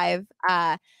Instagram Live.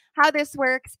 How this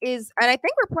works is, and I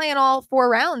think we're playing all 4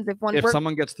 rounds if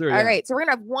someone gets through. All right, so we're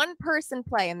gonna have one person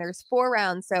play, and there's 4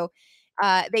 rounds, so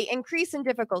they increase in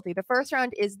difficulty. The first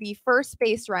round is the first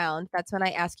base round. That's when I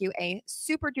ask you a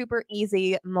super duper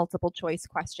easy multiple choice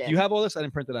question. You have all this? I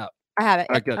didn't print it out. I have it.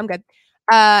 All right, good. I'm good.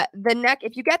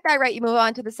 If you get that right, you move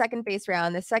on to the second base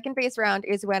round. The second base round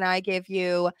is when I give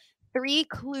you 3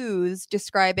 clues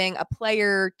describing a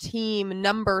player, team,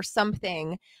 number,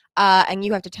 something, and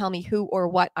you have to tell me who or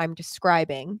what I'm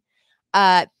describing.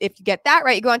 If you get that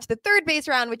right, you go on to the third base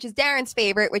round, which is Darren's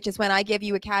favorite, which is when I give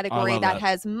you a category that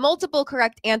has multiple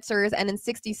correct answers, and in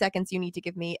 60 seconds, you need to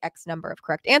give me X number of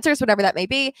correct answers, whatever that may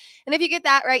be. And if you get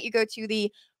that right, you go to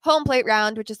the home plate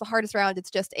round, which is the hardest round. It's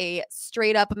just a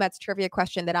straight up Mets trivia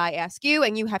question that I ask you,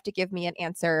 and you have to give me an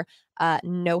answer.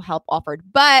 No help offered.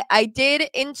 But I did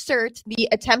insert the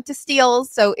attempt to steal.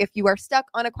 So if you are stuck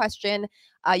on a question,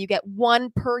 you get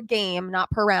 1 per game,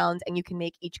 not per round, and you can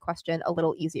make each question a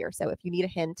little easier. So if you need a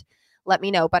hint, let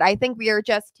me know. But I think we are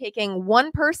just taking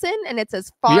 1 person, and it's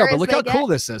as far as but look how cool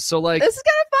this is. So like, this is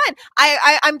kind of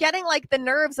fun. I'm getting like the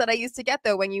nerves that I used to get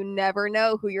though when you never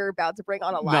know who you're about to bring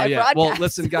on a live broadcast. Well,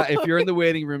 listen, guys, if you're in the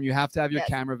waiting room, you have to have your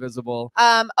camera visible.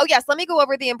 Oh yes, let me go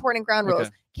over the important ground rules.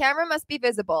 Okay. Camera must be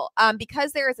visible.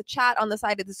 Because there is a chat on the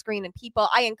side of the screen, and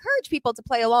I encourage people to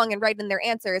play along and write in their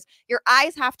answers. Your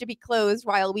eyes have to be closed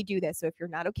while we do this. So if you're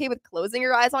not okay with closing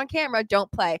your eyes on camera,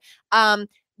 don't play.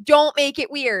 Don't make it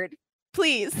weird.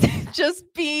 Please just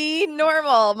be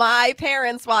normal. My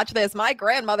parents watch this. My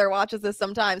grandmother watches this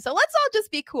sometimes. So let's all just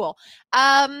be cool.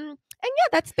 And yeah,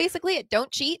 that's basically it.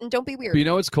 Don't cheat and don't be weird. But you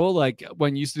know, it's cool. Like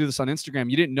when you used to do this on Instagram,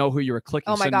 you didn't know who you were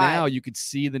clicking. Oh my so God. Now you could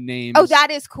see the names. Oh,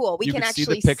 that is cool. We you can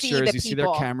actually see the pictures. see the you people. See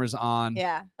their cameras on.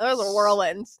 Yeah, those are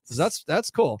whirlwinds. So that's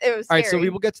cool. It was all right. So scary. we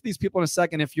will get to these people in a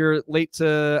second. If you're late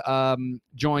to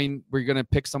join, we're gonna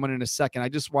pick someone in a second.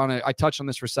 I touched on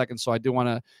this for a second, so I do want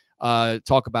to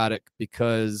talk about it,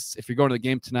 because if you're going to the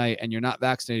game tonight and you're not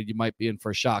vaccinated, you might be in for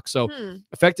a shock. So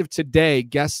effective today,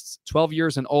 guests 12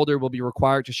 years and older will be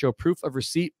required to show proof of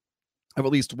receipt of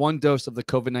at least 1 dose of the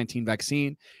COVID-19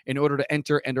 vaccine in order to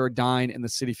enter and or dine in the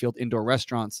Citi Field indoor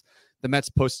restaurants. The Mets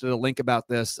posted a link about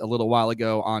this a little while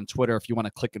ago on Twitter if you want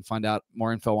to click and find out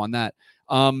more info on that.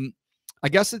 I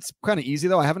guess it's kind of easy,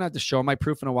 though. I haven't had to show my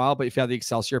proof in a while, but if you have the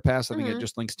Excelsior Pass, I think it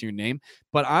just links to your name.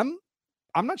 But I'm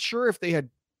not sure if they had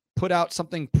put out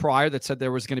something prior that said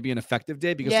there was going to be an effective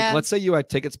day, because let's say you had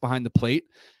tickets behind the plate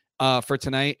for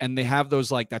tonight and they have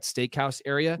those like that steakhouse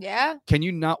area. Yeah. Can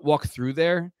you not walk through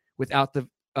there without the,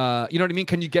 you know what I mean?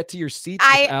 Can you get to your seats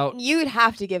without? You'd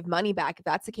have to give money back if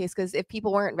that's the case, because if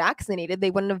people weren't vaccinated,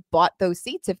 they wouldn't have bought those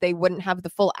seats if they wouldn't have the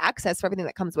full access for everything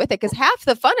that comes with it. Because half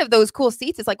the fun of those cool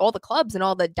seats is like all the clubs and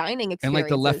all the dining experiences. And like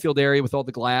the left field area with all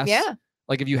the glass. Yeah.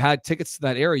 Like if you had tickets to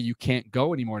that area, you can't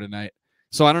go anymore tonight.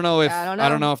 So I don't know if I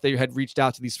don't know if they had reached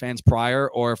out to these fans prior,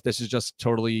 or if this is just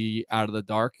totally out of the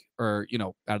dark, or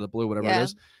out of the blue, whatever it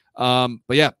is.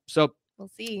 But yeah, so we'll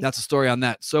see. That's the story on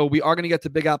that. So we are going to get to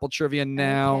Big Apple Trivia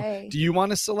now. Okay. Do you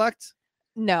want to select?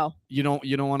 No. You don't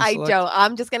want to select? I don't.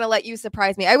 I'm just going to let you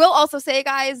surprise me. I will also say,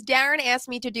 guys, Darren asked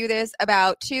me to do this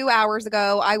about 2 hours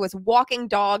ago. I was walking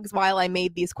dogs while I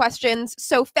made these questions.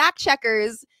 So fact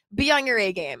checkers, be on your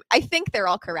A game. I think they're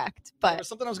all correct, but there's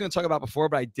something I was going to talk about before,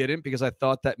 but I didn't, because I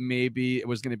thought that maybe it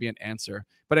was going to be an answer.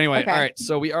 But anyway, All right.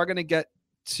 So we are going to get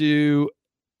to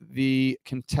the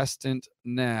contestant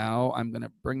now. I'm going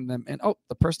to bring them in. Oh,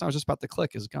 the person I was just about to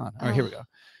click is gone. All right, here we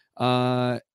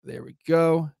go. There we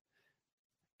go.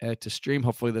 To stream.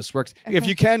 Hopefully this works. Okay. If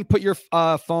you can, put your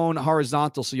phone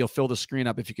horizontal so you'll fill the screen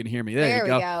up if you can hear me. There you we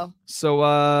go. go.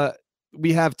 So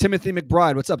we have Timothy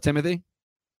McBride. What's up, Timothy?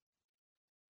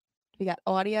 We got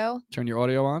audio. Turn your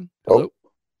audio on. Oh. Hello.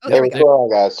 Oh, there we What's go. going on,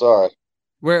 guys? Sorry.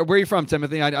 Where are you from,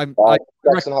 Timothy?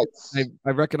 Jackson Heights. I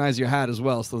recognize your hat as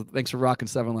well. So thanks for rocking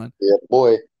 7 Line. Yeah,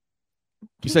 boy.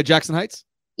 You said Jackson Heights?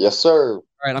 Yes, sir. All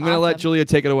right, I'm going to let Julia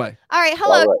take it away. All right.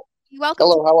 Hello. All right. Welcome.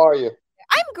 Hello, how are you?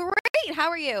 I'm great. How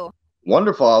are you?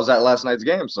 Wonderful. I was at last night's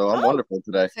game, so I'm wonderful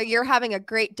today. So you're having a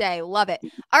great day. Love it.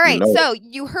 All right. No. So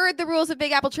you heard the rules of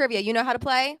Big Apple Trivia. You know how to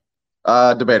play?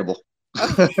 Debatable.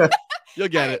 You'll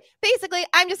get it. Basically,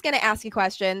 I'm just going to ask you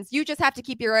questions. You just have to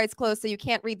keep your eyes closed so you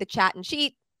can't read the chat and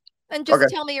cheat. And just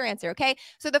tell me your answer, okay?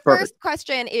 So the first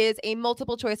question is a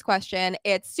multiple choice question.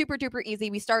 It's super duper easy.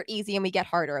 We start easy and we get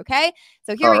harder, okay?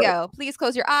 So here we go. Please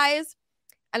close your eyes.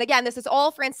 And again, this is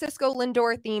all Francisco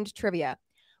Lindor themed trivia.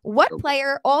 What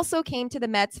player also came to the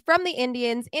Mets from the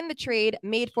Indians in the trade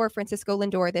made for Francisco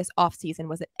Lindor this offseason?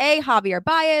 Was it A, Javier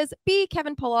Baez, B,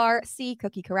 Kevin Pillar, C,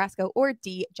 Cookie Carrasco, or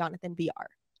D, Jonathan VR?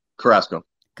 Carrasco.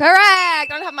 Correct. I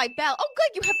don't have my bell. Oh,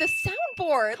 good. You have the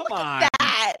soundboard. Look on. at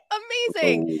that.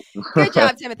 Amazing. Good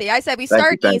job, Timothy. I said we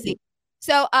start easy.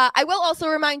 So I will also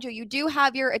remind you, you do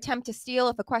have your attempt to steal.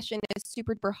 If a question is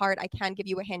super duper hard, I can give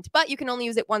you a hint, but you can only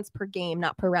use it once per game,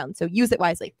 not per round. So use it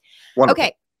wisely. Wonderful.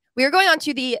 Okay. We are going on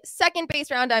to the second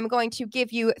base round. I'm going to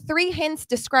give you 3 hints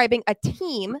describing a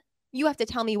team. You have to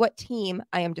tell me what team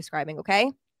I am describing,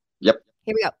 okay? Yep.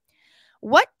 Here we go.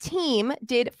 What team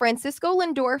did Francisco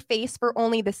Lindor face for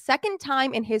only the second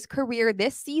time in his career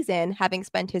this season, having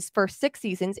spent his first 6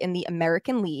 seasons in the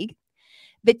American League?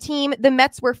 The team the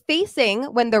Mets were facing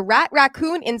when the Rat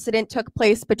Raccoon incident took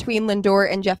place between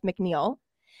Lindor and Jeff McNeil,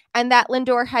 and that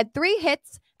Lindor had 3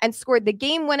 hits and scored the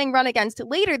game-winning run against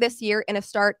later this year in a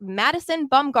start Madison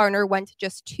Bumgarner went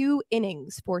just 2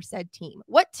 innings for said team.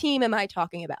 What team am I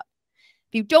talking about?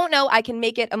 If you don't know, I can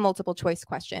make it a multiple choice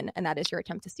question, and that is your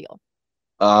attempt to steal.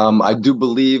 I do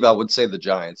believe I would say the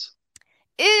Giants.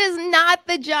 It is not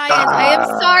the Giants. I am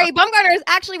sorry. Bumgarner is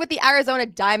actually with the Arizona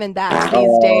Diamondbacks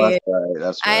these days.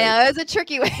 That's right. I know. It was a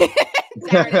tricky one.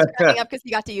 Darren is cracking up because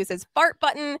he got to use his fart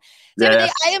button. Timothy,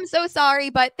 Yes. I am so sorry,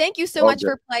 but thank you so much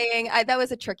for playing. That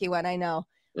was a tricky one, I know.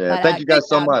 Yeah, But, thank you guys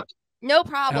so much. No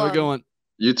problem. Have a good one.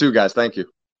 You too, guys. Thank you.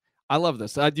 I love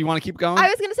this. Do you want to keep going? I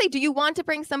was going to say, do you want to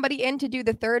bring somebody in to do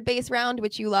the third base round,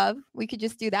 which you love? We could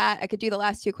just do that. I could do the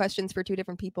last 2 questions for 2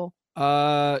 different people.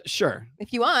 Sure.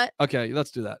 If you want. Okay,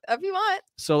 let's do that. If you want.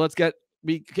 So let's get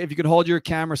if you could hold your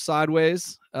camera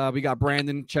sideways. We got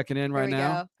Brandon checking in right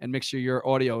now, and make sure your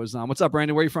audio is on. What's up,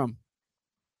 Brandon? Where are you from?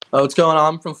 Oh, what's going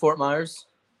on? I'm from Fort Myers,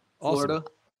 Florida.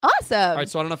 Awesome. All right,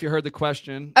 so I don't know if you heard the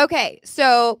question. Okay,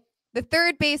 so the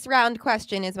third base round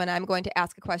question is when I'm going to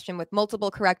ask a question with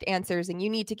multiple correct answers, and you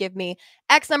need to give me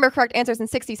X number of correct answers in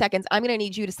 60 seconds. I'm going to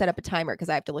need you to set up a timer because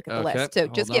I have to look at the list. So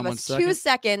just give us 2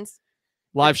 seconds.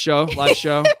 Live show. for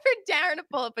Darren to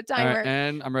pull up a timer. Right,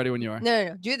 and I'm ready when you are.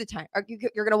 No. Do the time.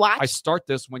 You're going to watch? I start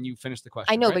this when you finish the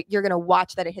question. I know, right? but you're going to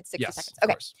watch that it hits 60 seconds.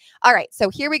 Okay. Course. All right. So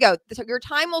here we go. So your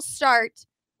time will start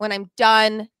when I'm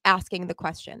done asking the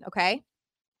question. Okay.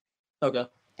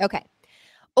 Okay.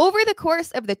 Over the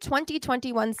course of the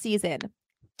 2021 season,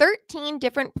 13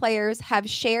 different players have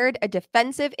shared a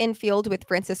defensive infield with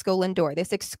Francisco Lindor.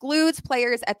 This excludes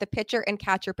players at the pitcher and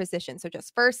catcher position. So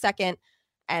just first, second,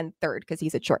 and third, because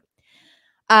he's at short.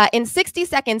 In 60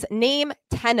 seconds, name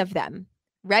 10 of them.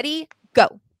 Ready?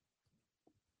 Go.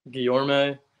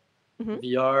 Guillorme,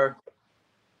 VR,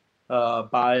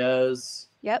 Baez.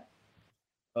 Yep.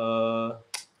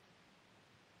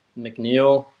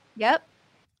 McNeil. Yep.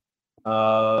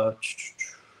 How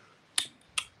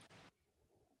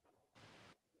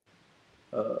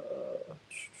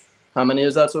many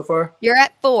is that so far? You're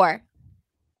at 4.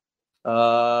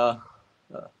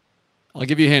 I'll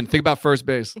give you a hint. Think about first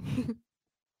base.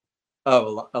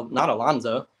 Not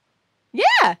Alonso.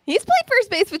 Yeah, he's played first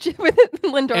base with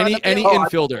Lindor. Any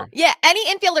infielder. Yeah, any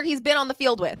infielder he's been on the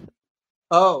field with.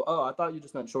 Oh, I thought you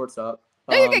just meant shortstop.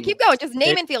 No, you're good. Keep going. Just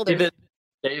name infielders.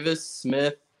 Davis,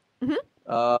 Smith,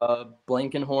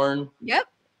 Blankenhorn. Yep.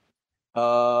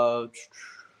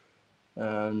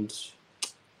 And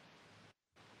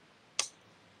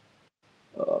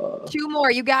 2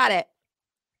 more. You got it.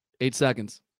 8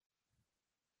 seconds.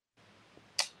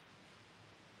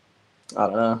 I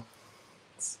don't know.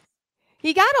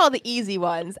 He got all the easy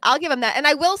ones. I'll give him that. And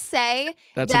I will say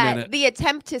that the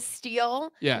attempt to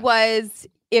steal Yeah. was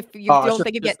if you don't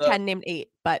think you get 10, name 8.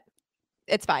 But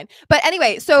it's fine. But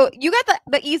anyway, so you got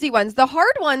the easy ones. The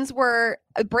hard ones were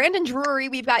Brandon Drury.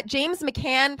 We've got James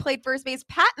McCann played first base.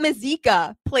 Pat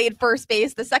Mazeika played first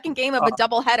base. The second game of a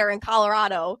doubleheader in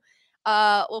Colorado.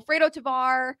 Wilfredo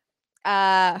Tovar,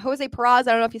 Jose Peraza. I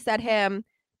don't know if you said him,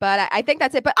 but I think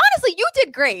that's it. But honestly, you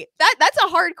did great. That's a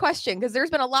hard question because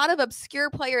there's been a lot of obscure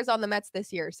players on the Mets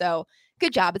this year. So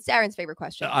good job. It's Darren's favorite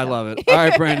question. I love it. All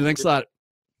right, Brandon. Thanks a lot.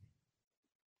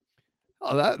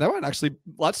 Oh, that went actually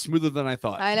a lot smoother than I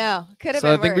thought. I know. Could have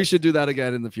been worse. I think we should do that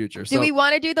again in the future. Do we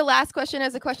want to do the last question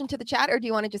as a question to the chat, or do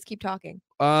you want to just keep talking?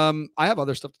 I have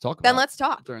other stuff to talk about. Then let's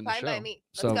talk during the Fine show. by me.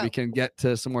 So we can get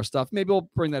to some more stuff. Maybe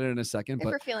we'll bring that in a second. If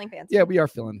but we're feeling fancy. Yeah, we are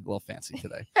feeling a little fancy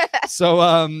today. So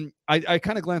I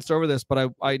kind of glanced over this,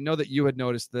 but I know that you had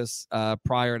noticed this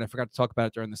prior, and I forgot to talk about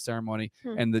it during the ceremony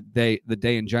and the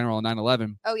day in general on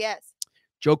 9/11. Oh yes.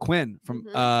 Joe Quinn from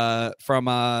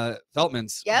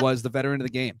Feltman's was the veteran of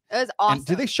the game. It was awesome. And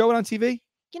do they show it on TV?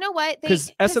 You know what?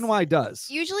 Because SNY does.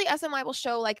 Usually SNY will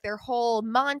show like their whole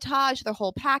montage, their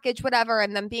whole package, whatever,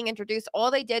 and them being introduced. All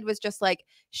they did was just like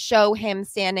show him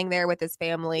standing there with his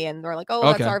family, and they're like, "Oh,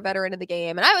 that's our veteran of the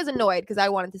game." And I was annoyed because I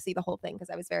wanted to see the whole thing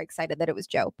because I was very excited that it was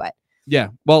Joe. But yeah,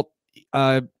 well,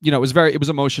 it was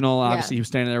emotional. Obviously, he was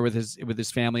standing there with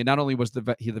his family. Not only was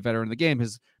he the veteran of the game,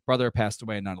 his brother passed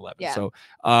away in 9/11. Yeah. So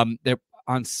they're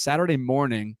on Saturday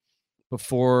morning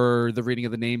before the reading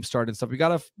of the names started and stuff. We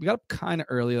got up kind of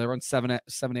early, like around 7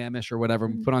 a.m. ish or whatever.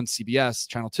 We put on CBS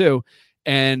Channel 2,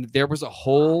 and there was a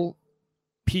whole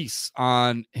piece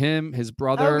on him, his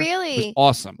brother. Oh, really? It was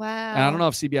awesome. Wow. And I don't know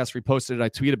if CBS reposted it. I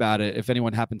tweet about it if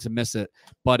anyone happened to miss it.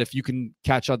 But if you can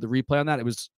catch out the replay on that, it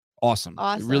was awesome.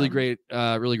 Really great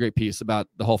piece about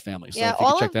the whole family. So yeah, if you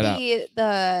all check of that out.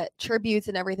 the tributes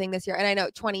and everything this year. And I know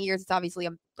 20 years, it's obviously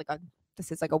this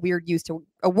is like a word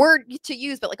to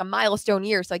use, but like a milestone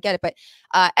year. So I get it. But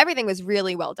everything was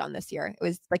really well done this year. It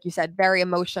was, like you said, very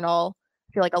emotional.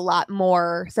 I feel like a lot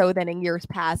more so than in years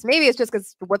past. Maybe it's just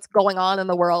because what's going on in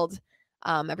the world.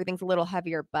 Everything's a little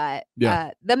heavier, but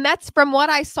the Mets, from what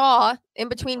I saw in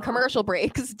between commercial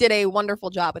breaks, did a wonderful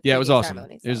job with it was awesome.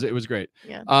 Ceremony, so. It was great.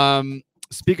 Yeah.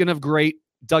 Speaking of great,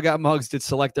 Dugout Mugs did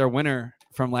select their winner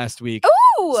from last week.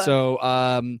 Ooh! So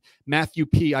Matthew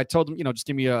P. I told him, just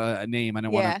give me a name. I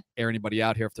don't want to air anybody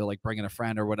out here if they're like bringing a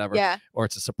friend or whatever, or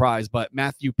it's a surprise. But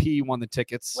Matthew P. won the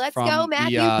tickets from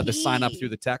the sign up through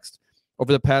the text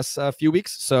over the past few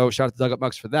weeks. So shout out to Dugout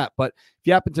Mugs for that. But if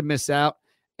you happen to miss out,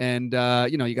 and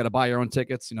you got to buy your own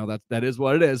tickets. That is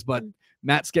what it is. But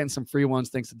Matt's getting some free ones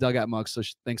thanks to Dugout Mugs. So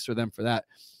thanks for them for that.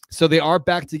 So they are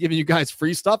back to giving you guys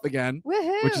free stuff again,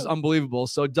 which is unbelievable.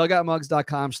 So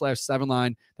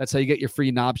dugoutmugs.com/7line. That's how you get your free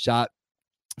knob shot.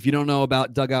 If you don't know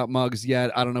about Dugout Mugs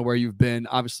yet, I don't know where you've been.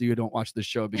 Obviously, you don't watch this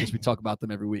show because we talk about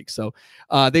them every week. So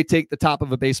they take the top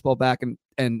of a baseball bat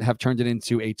and have turned it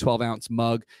into a 12-ounce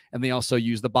mug. And they also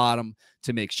use the bottom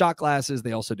to make shot glasses.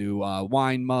 They also do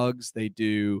wine mugs. They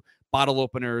do bottle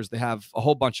openers. They have a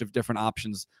whole bunch of different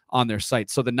options on their site.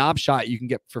 So the knob shot you can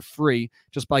get for free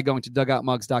just by going to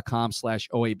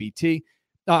dugoutmugs.com/OABT.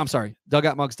 I'm sorry,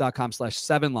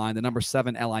 dugoutmugs.com/7line, the number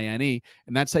 7LINE.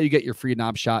 And that's how you get your free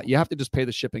knob shot. You have to just pay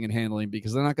the shipping and handling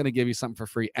because they're not going to give you something for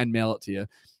free and mail it to you.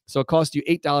 So it costs you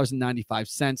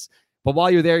 $8.95. But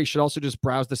while you're there, you should also just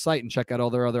browse the site and check out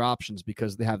all their other options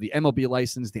because they have the MLB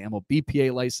license, the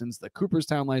MLBPA license, the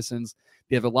Cooperstown license.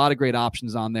 They have a lot of great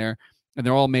options on there. And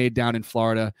they're all made down in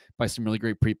Florida by some really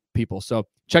great people. So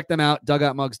check them out,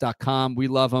 dugoutmugs.com. We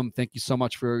love them. Thank you so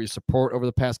much for your support over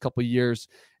the past couple of years.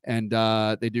 And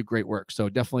they do great work. So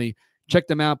definitely check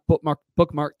them out,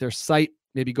 bookmark their site,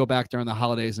 maybe go back during the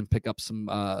holidays and pick up some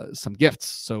gifts.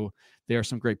 So they are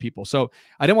some great people. So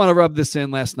I didn't want to rub this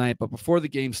in last night, but before the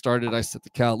game started, I said to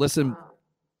Cal, listen,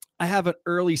 I have an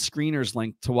early screeners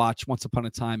link to watch Once Upon a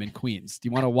Time in Queens. Do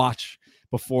you want to watch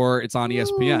before it's on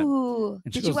ESPN? Ooh.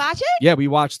 Did you watch it? Yeah, we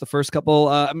watched the first couple.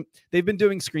 They've been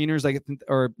doing screeners,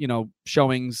 or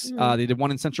showings. They did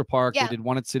one in Central Park. They did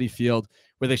one at Citi Field,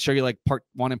 where they show you like part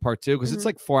 1 and part 2 because it's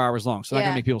like 4 hours long. So not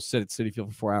gonna make people sit at Citi Field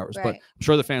for 4 hours, but I'm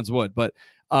sure the fans would. But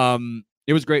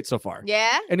it was great so far.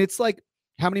 Yeah, and it's like,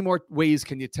 how many more ways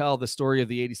can you tell the story of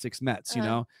the '86 Mets?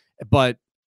 But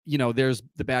there's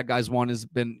the Bad Guys one has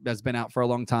been out for a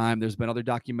long time. There's been other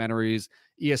documentaries.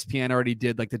 ESPN already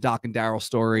did like the Doc and Darryl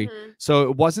story.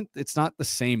 So it's not the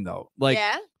same though. Like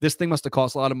this thing must have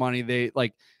cost a lot of money. They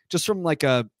just from like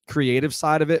a creative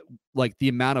side of it, like the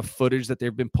amount of footage that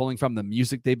they've been pulling from, the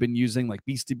music they've been using, like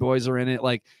Beastie Boys are in it.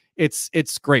 Like it's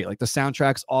great. Like the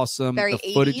soundtrack's awesome. Very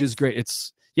the footage 80s? is great.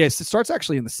 It starts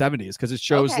actually in the 70s because it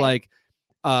shows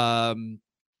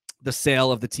the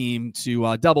sale of the team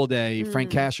to Doubleday, Frank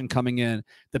Mm. Cashin coming in,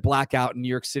 the blackout in New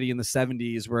York City in the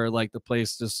 70s where like the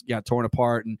place just got torn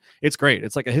apart. And it's great.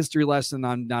 It's like a history lesson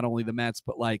on not only the Mets,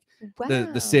 but like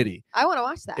the Wow. city. I want to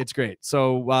watch that. It's great.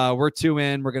 So we're 2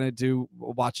 in. We're going to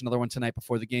watch another one tonight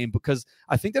before the game because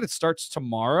I think that it starts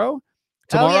tomorrow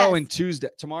yes. and Tuesday,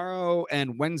 tomorrow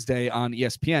and Wednesday on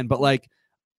ESPN. But like,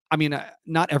 I mean,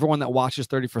 not everyone that watches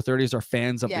 30 for 30s are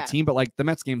fans of Yeah. the team, but like the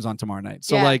Mets game's on tomorrow night.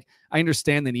 So Yeah. like, I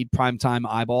understand they need primetime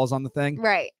eyeballs on the thing,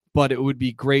 right. but it would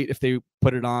be great if they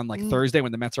put it on like Mm. Thursday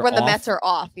when the Mets are When the off. Mets are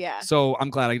off. Yeah. So I'm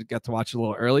glad I got to watch it a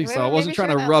little early. So I Maybe wasn't trying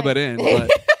share to that rub link. it in,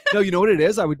 but no, you know what it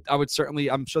is? I would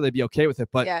certainly, I'm sure they'd be okay with it.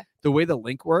 But Yeah. the way the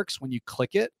link works, when you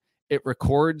click it, it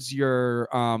records your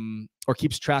or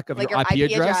keeps track of Like your IP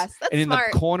address. That's And in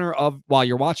smart. the corner of while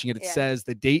you're watching it, it Yeah. says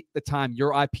the date, the time,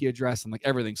 your IP address, and like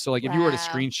everything. So like if you were to Wow.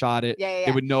 screenshot it, Yeah.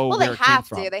 it would know Well, where they it came have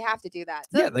from. to. They have to do that.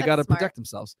 So Yeah, they that's got to smart. protect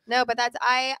themselves. No, but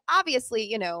I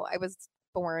obviously, I was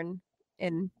born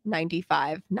in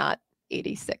 95, not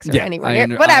 86 or Yeah, anywhere. I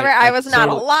under- Whatever. I- I was not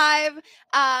so- alive.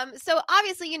 So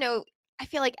obviously, I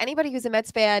feel like anybody who's a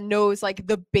Mets fan knows like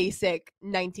the basic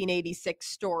 1986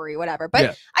 story, whatever. But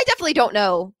Yeah. I definitely don't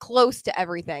know close to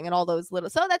everything and all those little.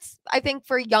 So that's, I think,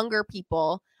 for younger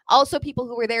people, also people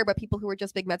who were there, but people who are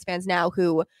just big Mets fans now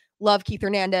who love Keith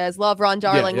Hernandez, love Ron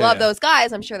Darling, yeah, love yeah. those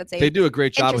guys. I'm sure that's They do a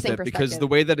great job with interesting it because the perspective.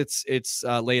 way that it's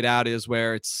laid out is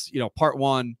where it's part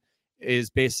one is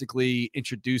basically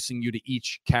introducing you to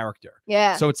each character.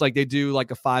 Yeah. So it's like they do like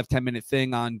a 5-10 minute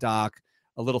thing on Doc,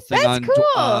 a little thing That's on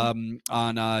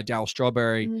cool. Darryl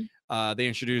Strawberry. Mhm. They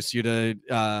introduce you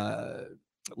to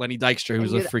Lenny Dykstra,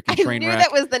 who's a I freaking knew train wreck.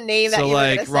 that was the name that So you were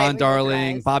like gonna say Ron when you Darling,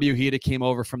 realized. Bobby Ojeda came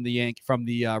over from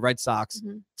the Red Sox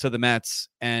Mhm. to the Mets,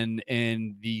 and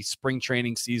in the spring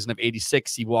training season of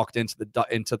 '86, he walked into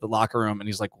the locker room and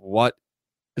he's like, "What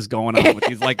is going on with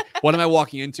these? Like, what am I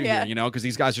walking into Yeah. here? Because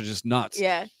these guys are just nuts."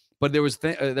 Yeah. But there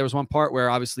was one part where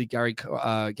obviously Gary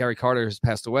Carter has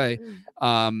passed away.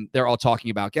 Mm. They're all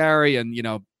talking about Gary and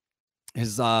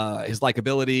his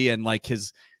likability and like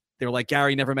his. They were like,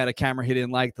 Gary never met a camera he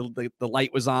didn't like. The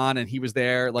light was on and he was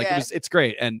there. Like Yeah. it's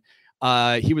great. And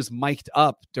he was mic'd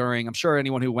up during. I'm sure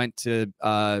anyone who went to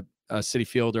Citi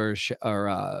Field or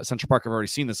Central Park have already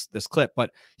seen this clip. But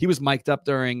he was mic'd up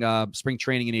during spring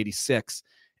training in '86,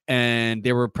 and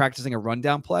they were practicing a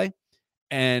rundown play.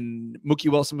 And Mookie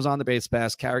Wilson was on the base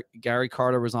pass. Gary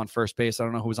Carter was on first base. I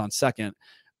don't know who was on second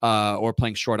or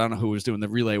playing short. I don't know who was doing the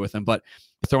relay with him, but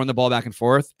throwing the ball back and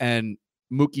forth. And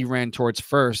Mookie ran towards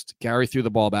first. Gary threw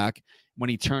the ball back. When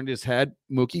he turned his head,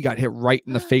 Mookie got hit right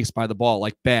in the face by the ball,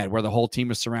 like bad, where the whole team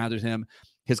was surrounded him.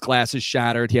 His glasses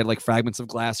shattered. He had like fragments of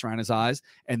glass around his eyes.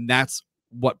 And that's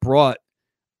what brought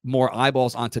more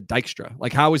eyeballs onto Dykstra.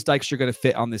 Like, how is Dykstra going to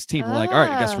fit on this team? We're like, all right,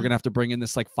 I guess we're going to have to bring in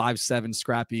this like 5'7"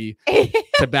 scrappy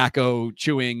tobacco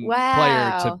chewing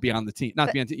player to Wow. be on the team. Not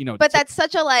to be on the team, But that's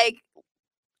such a like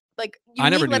I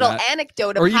never unique knew little that.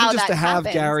 anecdote of or even how just that to have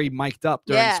happened. Gary mic'd up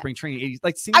during Yeah. spring training. 80s.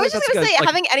 Like, seems I like was just that's gonna good. say Like,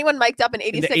 having anyone mic'd up in the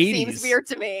 86 seems 80s. weird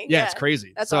to me. yeah, it's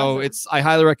crazy. That's So awesome. I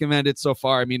highly recommend it so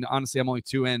far. I mean, honestly, I'm only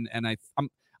 2 in, and I'm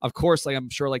of course, like I'm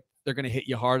sure like they're gonna hit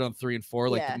you hard on 3 and 4,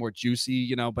 like Yeah. the more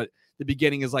juicy, but the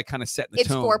beginning is like kind of setting the It's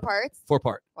tone. 4 parts.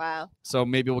 4-part. Wow. So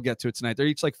maybe we'll get to it tonight. They're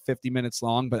each like 50 minutes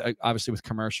long, but obviously with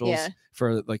commercials Yeah.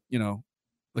 for like,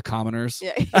 the commoners.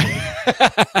 Yeah.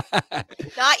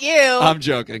 Not you. I'm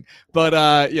joking.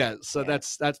 But yeah, so Yeah.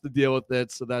 that's the deal with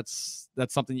it. So that's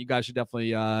something you guys should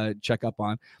definitely check up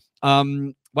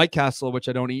on. White Castle, which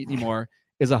I don't eat anymore,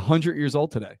 is 100 years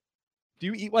old today. Do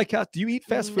you eat White Castle? Do you eat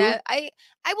fast food? No,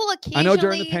 I will occasionally. I know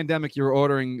during the pandemic you were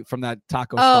ordering from that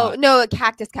taco Oh spot. no, a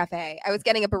Cactus Cafe. I was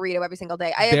getting a burrito every single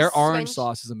day. Their orange switched-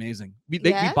 sauce is amazing. We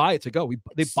Yeah? buy it to go.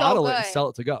 They So bottle it and good. sell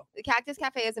it to go. The Cactus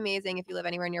Cafe is amazing if you live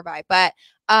anywhere nearby. But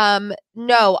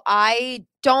no, I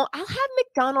don't. I'll have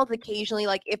McDonald's occasionally,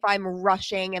 like if I'm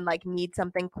rushing and like need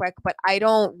something quick. But I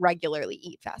don't regularly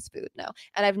eat fast food. No,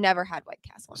 and I've never had White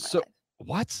Castle in my So- life.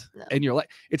 What? No. And you're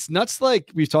like, it's nuts. Like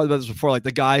we've talked about this before. Like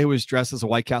the guy who was dressed as a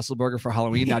White Castle burger for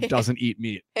Halloween now doesn't eat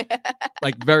meat.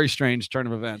 Like very strange turn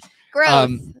of events.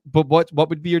 Gross. But what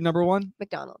would be your number one?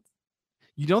 McDonald's.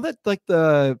 You know that like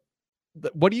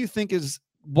what do you think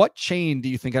what chain do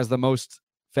you think has the most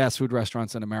fast food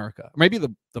restaurants in America? Maybe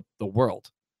the world.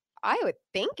 I would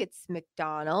think it's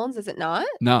McDonald's. Is it not?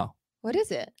 No, What is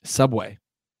it? Subway.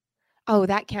 Oh,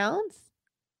 that counts.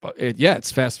 But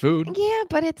it's fast food Yeah,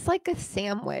 but it's like a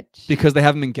sandwich. because they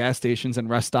have them in gas stations and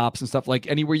rest stops and stuff. Like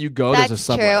anywhere you go, That's there's a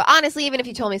Subway. true. Honestly, even if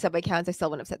you told me Subway counts, I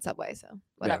still wouldn't have said Subway. So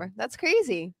whatever. That's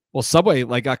crazy. Well, Subway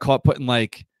like got caught putting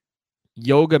like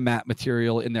yoga mat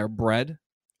material in their bread.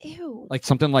 Ew. Like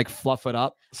something like fluff it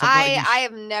up. Something like you I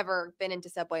have never been into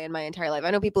Subway in my entire life.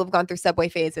 I know people have gone through Subway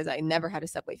phases. I never had a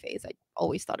Subway phase. I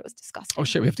always thought it was disgusting. Oh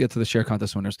shit, we have to get to the share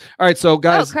contest winners. All right, so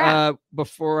guys, crap.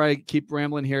 before I keep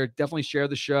rambling here, definitely share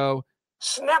the show.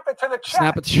 Snap it to the chat.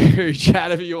 Snap it to your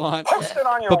chat if you want. Post it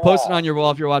on your But post it wall. on your wall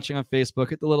if you're watching on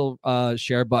Facebook. Hit the little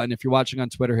share button. If you're watching on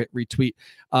Twitter, hit retweet.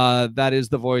 That is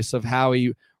the voice of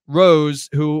Howie Rose,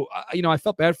 who I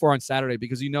felt bad for on Saturday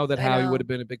because that I Howie know. would have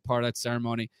been a big part of that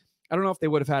ceremony. I don't know if they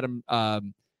would have had him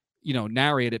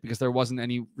narrate it because there wasn't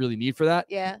any really need for that.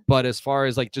 Yeah. But as far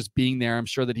as like just being there, I'm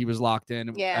sure that he was locked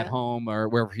in Yeah. at home or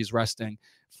wherever he's resting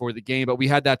for the game. But we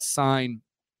had that sign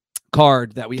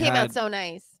card that we Came had. out so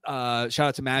nice. Shout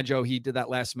out to Majo. He did that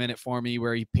last minute for me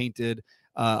where he painted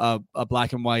a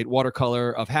black and white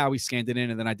watercolor of Howie, scanned it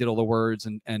in, and then I did all the words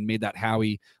and made that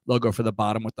Howie logo for the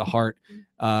bottom with the heart,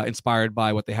 inspired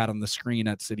by what they had on the screen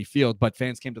at Citi Field. But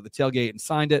fans came to the tailgate and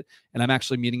signed it, and I'm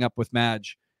actually meeting up with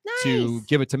Madge to Nice.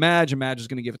 give it to Madge, and Madge is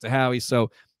going to give it to Howie. So,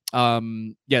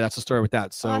 that's the story with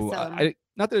that. So, Awesome.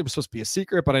 not that it was supposed to be a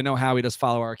secret, but I know Howie does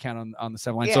follow our account on the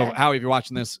 7 Line. So, Yeah. Howie, if you're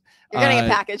watching this, You're getting a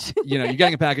package. you're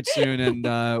getting a package soon, and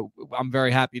I'm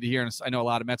very happy to hear. And I know a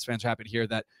lot of Mets fans are happy to hear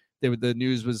that the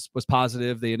news was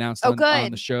positive. They announced on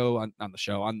good. the show on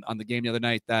the game the other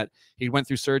night that he went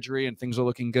through surgery and things are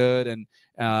looking good, and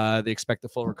they expect a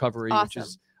full recovery, which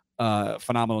is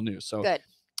phenomenal news. So Good.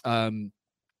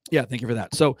 Yeah, thank you for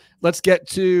that. So let's get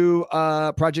to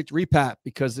Project Repat,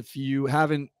 because if you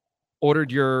haven't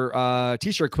ordered your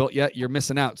t-shirt quilt yet, you're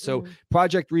missing out. So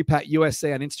Project Repat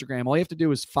USA on Instagram, all you have to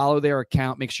do is follow their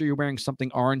account. Make sure you're wearing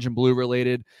something orange and blue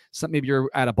related. Maybe you're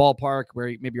at a ballpark, where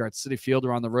maybe you're at Citi Field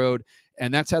or on the road,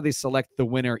 and that's how they select the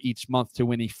winner each month to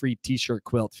win a free t-shirt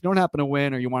quilt. If you don't happen to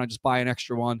win, or you want to just buy an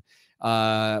extra one,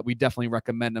 we definitely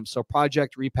recommend them. So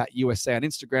Project Repat USA on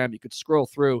Instagram, you could scroll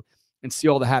through and see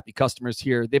all the happy customers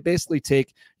here. They basically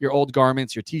take your old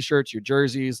garments, your t-shirts, your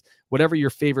jerseys, whatever your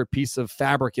favorite piece of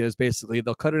fabric is, basically,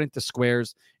 they'll cut it into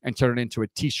squares and turn it into a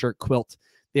t-shirt quilt.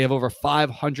 They have over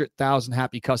 500,000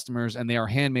 happy customers, and they are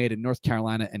handmade in North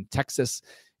Carolina and Texas.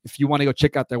 If you want to go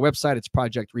check out their website, it's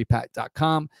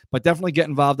projectrepat.com, but definitely get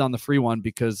involved on the free one,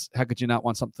 because how could you not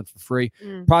want something for free?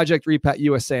 Project Repat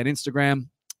USA on Instagram.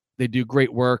 They do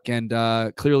great work, and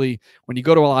clearly when you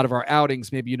go to a lot of our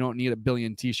outings, maybe you don't need a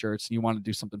billion t-shirts and you want to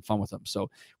do something fun with them. So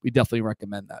we definitely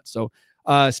recommend that. So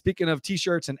speaking of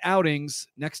t-shirts and outings,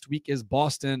 next week is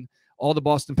Boston. All the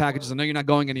Boston packages, I know you're not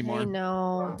going anymore. I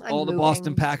know. All the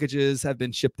Boston packages have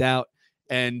been shipped out.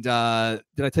 And did I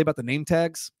tell you about the name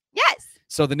tags? Yes.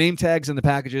 So the name tags and the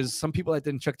packages, some people that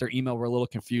didn't check their email were a little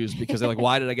confused because they're like,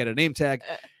 why did I get a name tag?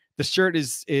 The shirt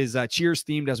is Cheers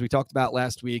themed, as we talked about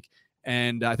last week.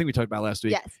 And I think we talked about last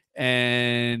week. Yes.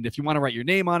 And if you want to write your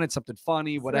name on it, something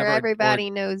funny, whatever. Where everybody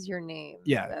knows your name.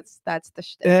 Yeah. That's the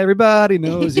shtick. Everybody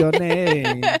knows your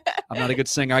name. I'm not a good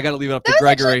singer. I got to leave it up to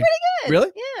Gregory. Pretty good.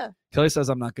 Really? Yeah. Kelly says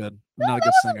I'm not good. I'm not a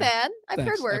good singer. Bad. I've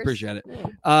Thanks. heard worse. I appreciate it.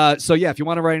 Yeah. So yeah, if you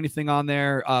want to write anything on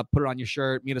there, put it on your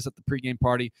shirt. Meet us at the pregame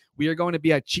party. We are going to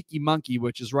be at Cheeky Monkey,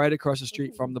 which is right across the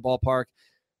street from the ballpark.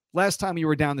 Last time we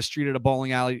were down the street at a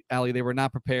bowling alley, they were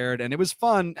not prepared, and it was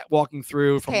fun walking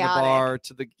through from chaotic. the bar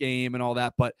to the game and all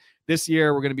that. But this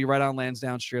year we're going to be right on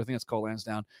Lansdowne Street. I think it's called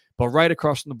Lansdowne, but right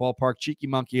across from the ballpark. Cheeky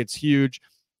Monkey. It's huge.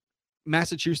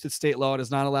 Massachusetts state law does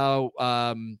not allow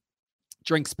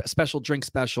special drink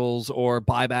specials or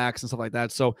buybacks and stuff like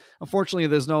that. So unfortunately,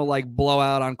 there's no like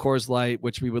blowout on Coors Light,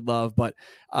 which we would love, but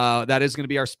that is going to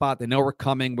be our spot. They know we're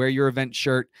coming. Wear your event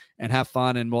shirt and have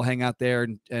fun, and we'll hang out there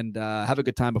and have a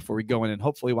good time before we go in and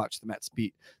hopefully watch the Mets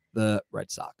beat the Red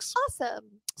Sox. Awesome.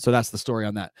 So that's the story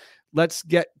on that. Let's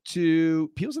get to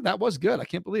Peels. That was good. I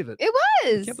can't believe it. It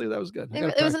I was. can't believe that was good.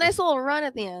 It was a nice little run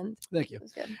at the end. Thank you. It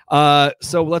was good.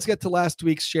 So let's get to last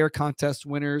week's share contest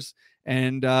winners.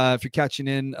 And if you're catching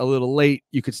in a little late,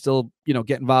 you could still,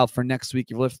 get involved for next week.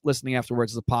 If you're listening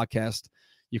afterwards as a podcast,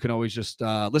 you can always just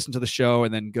listen to the show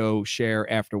and then go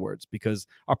share afterwards, because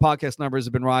our podcast numbers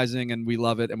have been rising and we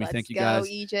love it. And we thank you guys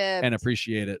Egypt. and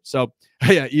appreciate it. So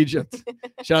yeah, Egypt.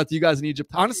 Shout out to you guys in Egypt.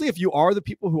 Honestly, if you are the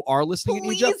people who are listening in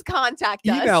Egypt, Please contact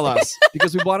us. email us,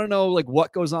 because we want to know like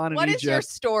what goes on in What Egypt. is your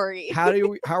story? How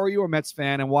are you a Mets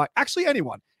fan, and why? Actually,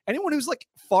 anyone who's like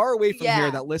far away from here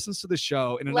that listens to the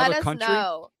show in Let another us country,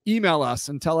 know. email us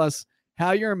and tell us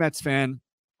how you're a Mets fan,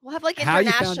 We'll have like how you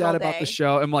international found out about the day.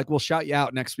 show, and like we'll shout you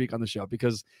out next week on the show,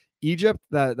 because Egypt,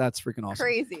 that's freaking awesome.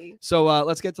 Crazy. So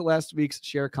let's get to last week's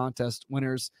share contest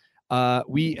winners.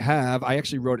 We have, I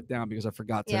actually wrote it down because I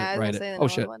forgot to write it. Oh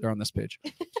shit, they're on this page.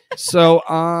 So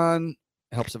it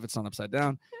helps if it's not upside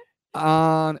down.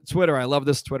 On Twitter, I love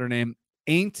this Twitter name,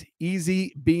 Ain't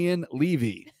Easy Being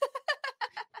Levy.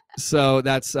 So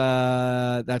that's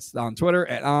on Twitter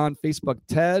and on Facebook.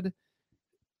 Ted,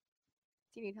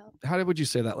 Do you need help? how would you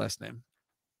say that last name?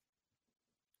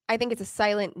 I think it's a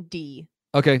silent D.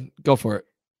 Okay, go for it.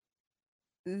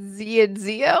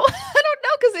 Ziadzio? I don't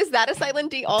know, because is that a silent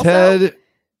D also? Ted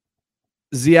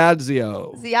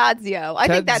Ziadzio. Ziadzio. I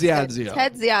Ted think that's Ziadzio. good.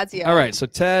 Ted Ziadzio. All right, so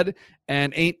Ted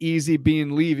and Ain't Easy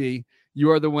Being Levy,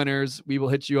 you are the winners. We will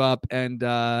hit you up and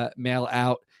mail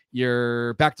out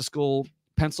your back to school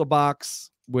pencil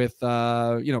box with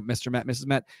Mr. Met, Mrs.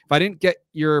 Met. If I didn't get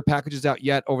your packages out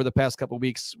yet over the past couple of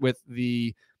weeks with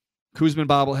the Kuzman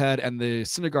bobblehead and the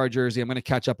Syndergaard jersey, I'm going to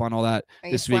catch up on all that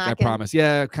this week. I promise.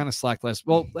 Yeah, kind of slacked last.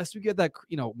 Well, last week we had that,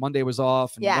 Monday was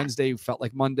off and Wednesday felt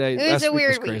like Monday. It was last a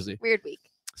weird was crazy. Weird week.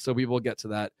 So we will get to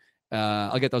that.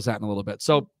 I'll get those out in a little bit.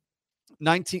 So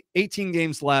 18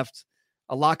 games left.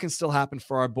 A lot can still happen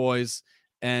for our boys.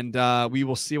 And we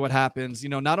will see what happens,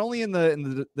 not only in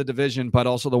the division, but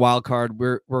also the wild card.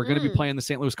 We're going to be playing the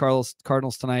St. Louis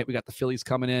Cardinals tonight. We got the Phillies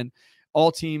coming in. All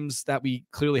teams that we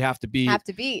clearly have to beat.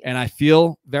 And I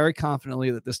feel very confidently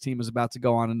that this team is about to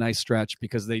go on a nice stretch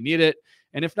because they need it.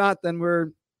 And if not, then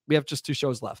we have just 2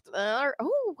 shows left.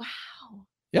 Oh, wow.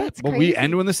 Yeah, That's but crazy. we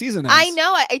end when the season ends. I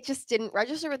know. It just didn't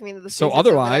register with me. That the So season's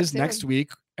otherwise, over that next soon.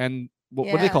 week, and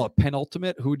what do they call it?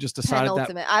 Penultimate? Who just decided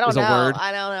Penultimate. that I don't is a know. word?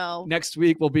 I don't know. Next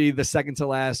week will be the second to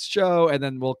last show, and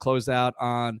then we'll close out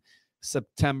on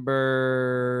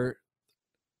September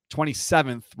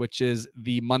 27th, which is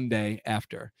the Monday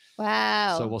after.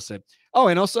 Wow. So we'll see. Oh,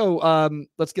 and also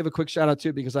let's give a quick shout out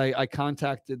too, because I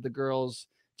contacted the girls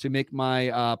to make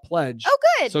my pledge. Oh,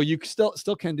 good. So you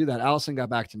still can do that. Allison got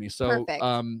back to me. So Perfect.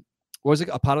 was it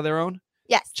A Pot of Their Own?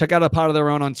 Yes. Check out A Pot of Their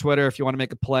Own on Twitter if you want to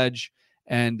make a pledge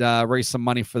and raise some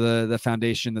money for the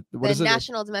foundation. What is the it?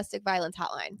 National Domestic Violence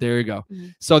Hotline. There you go. Mm-hmm.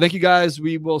 So thank you guys.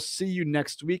 We will see you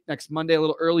next week, next Monday, a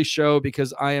little early show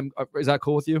because I am. Is that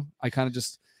cool with you? I kind of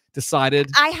just decided.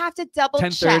 I have to double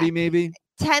 10:30 check. maybe.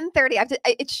 10:30.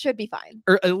 It should be fine.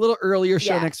 Or a little earlier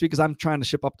show Yeah. next week because I'm trying to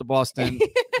ship up to Boston,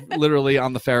 literally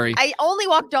on the ferry. I only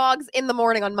walk dogs in the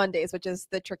morning on Mondays, which is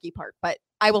the tricky part, but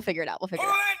I will figure it out. We'll figure it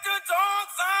out.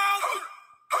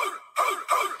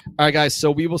 All right, guys. So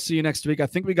we will see you next week. I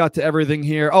think we got to everything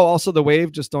here. Oh, also the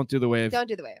wave. Just don't do the wave. Don't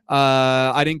do the wave.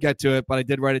 I didn't get to it, but I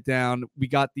did write it down. We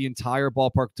got the entire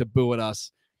ballpark to boo at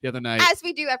us the other night, As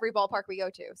we do every ballpark we go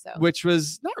to. So which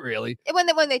was not really. when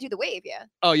they do the wave, yeah.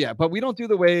 Oh yeah, but we don't do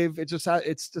the wave. It's just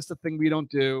a thing we don't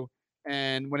do.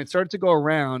 And when it started to go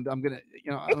around, I'm gonna,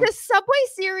 It's a Subway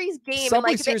Series game,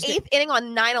 Subway in like Series the 8th inning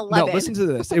on 9/11. No, listen to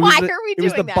this. Why are we It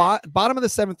was doing the that? bottom of the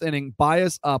 7th inning.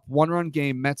 Bias up, 1-run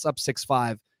game. Mets up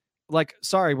 6-5. Like,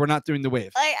 sorry, we're not doing the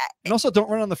wave. And also, don't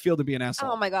run on the field and be an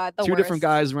asshole. Oh my god, the 2 different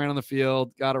worst. guys ran on the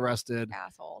field, got arrested,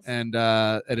 Assholes. and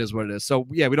it is what it is. So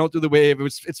yeah, we don't do the wave.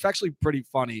 It's actually pretty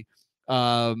funny.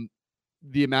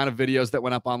 The amount of videos that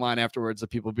went up online afterwards of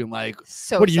people being like,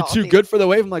 So "What are you salty. too good for the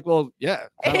wave?" I'm like, "Well, yeah."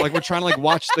 Kinda like we're trying to like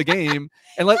watch the game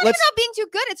and It's let's. not being too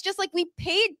good. It's just like we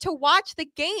paid to watch the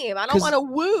game. I don't 'Cause want to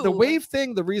woo. The wave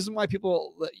thing, the reason why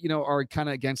people are kind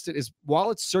of against it is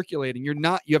while it's circulating, you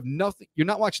have nothing. You're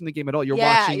not watching the game at all. You're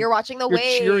watching the you're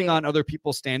wave. cheering on other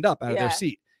people stand up out of Yeah. their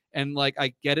seat. And like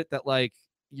I get it that like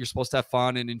you're supposed to have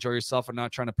fun and enjoy yourself and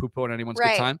not trying to poo-poo on anyone's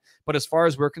Right. good time. But as far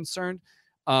as we're concerned,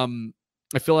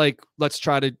 I feel like let's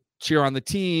try to cheer on the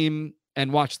team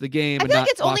and watch the game I and feel not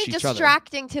like it's only watch each other.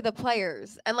 distracting to the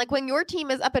players. And like when your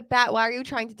team is up at bat, why are you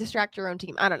trying to distract your own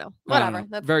team? I don't know. I don't Whatever. know.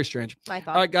 That's Very strange. my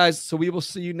thought. All right, guys. So we will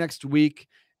see you next week.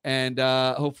 And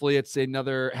hopefully it's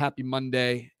another happy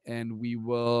Monday. And we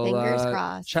will Fingers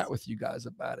crossed. chat with you guys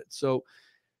about it. So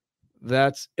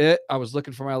that's it. I was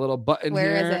looking for my little button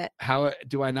Where here. is it? How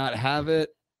do I not have it?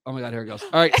 Oh my God, here it goes. All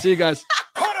right, see you guys.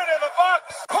 Put it in the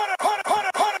box. Put it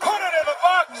in the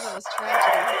box. That was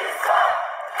tragedy.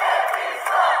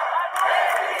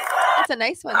 That's a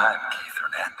nice one. I'm Keith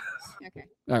Hernandez. Okay.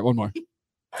 All right, one more.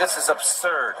 This is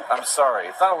absurd. I'm sorry.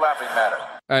 It's not a laughing matter.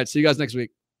 All right, see you guys next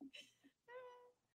week.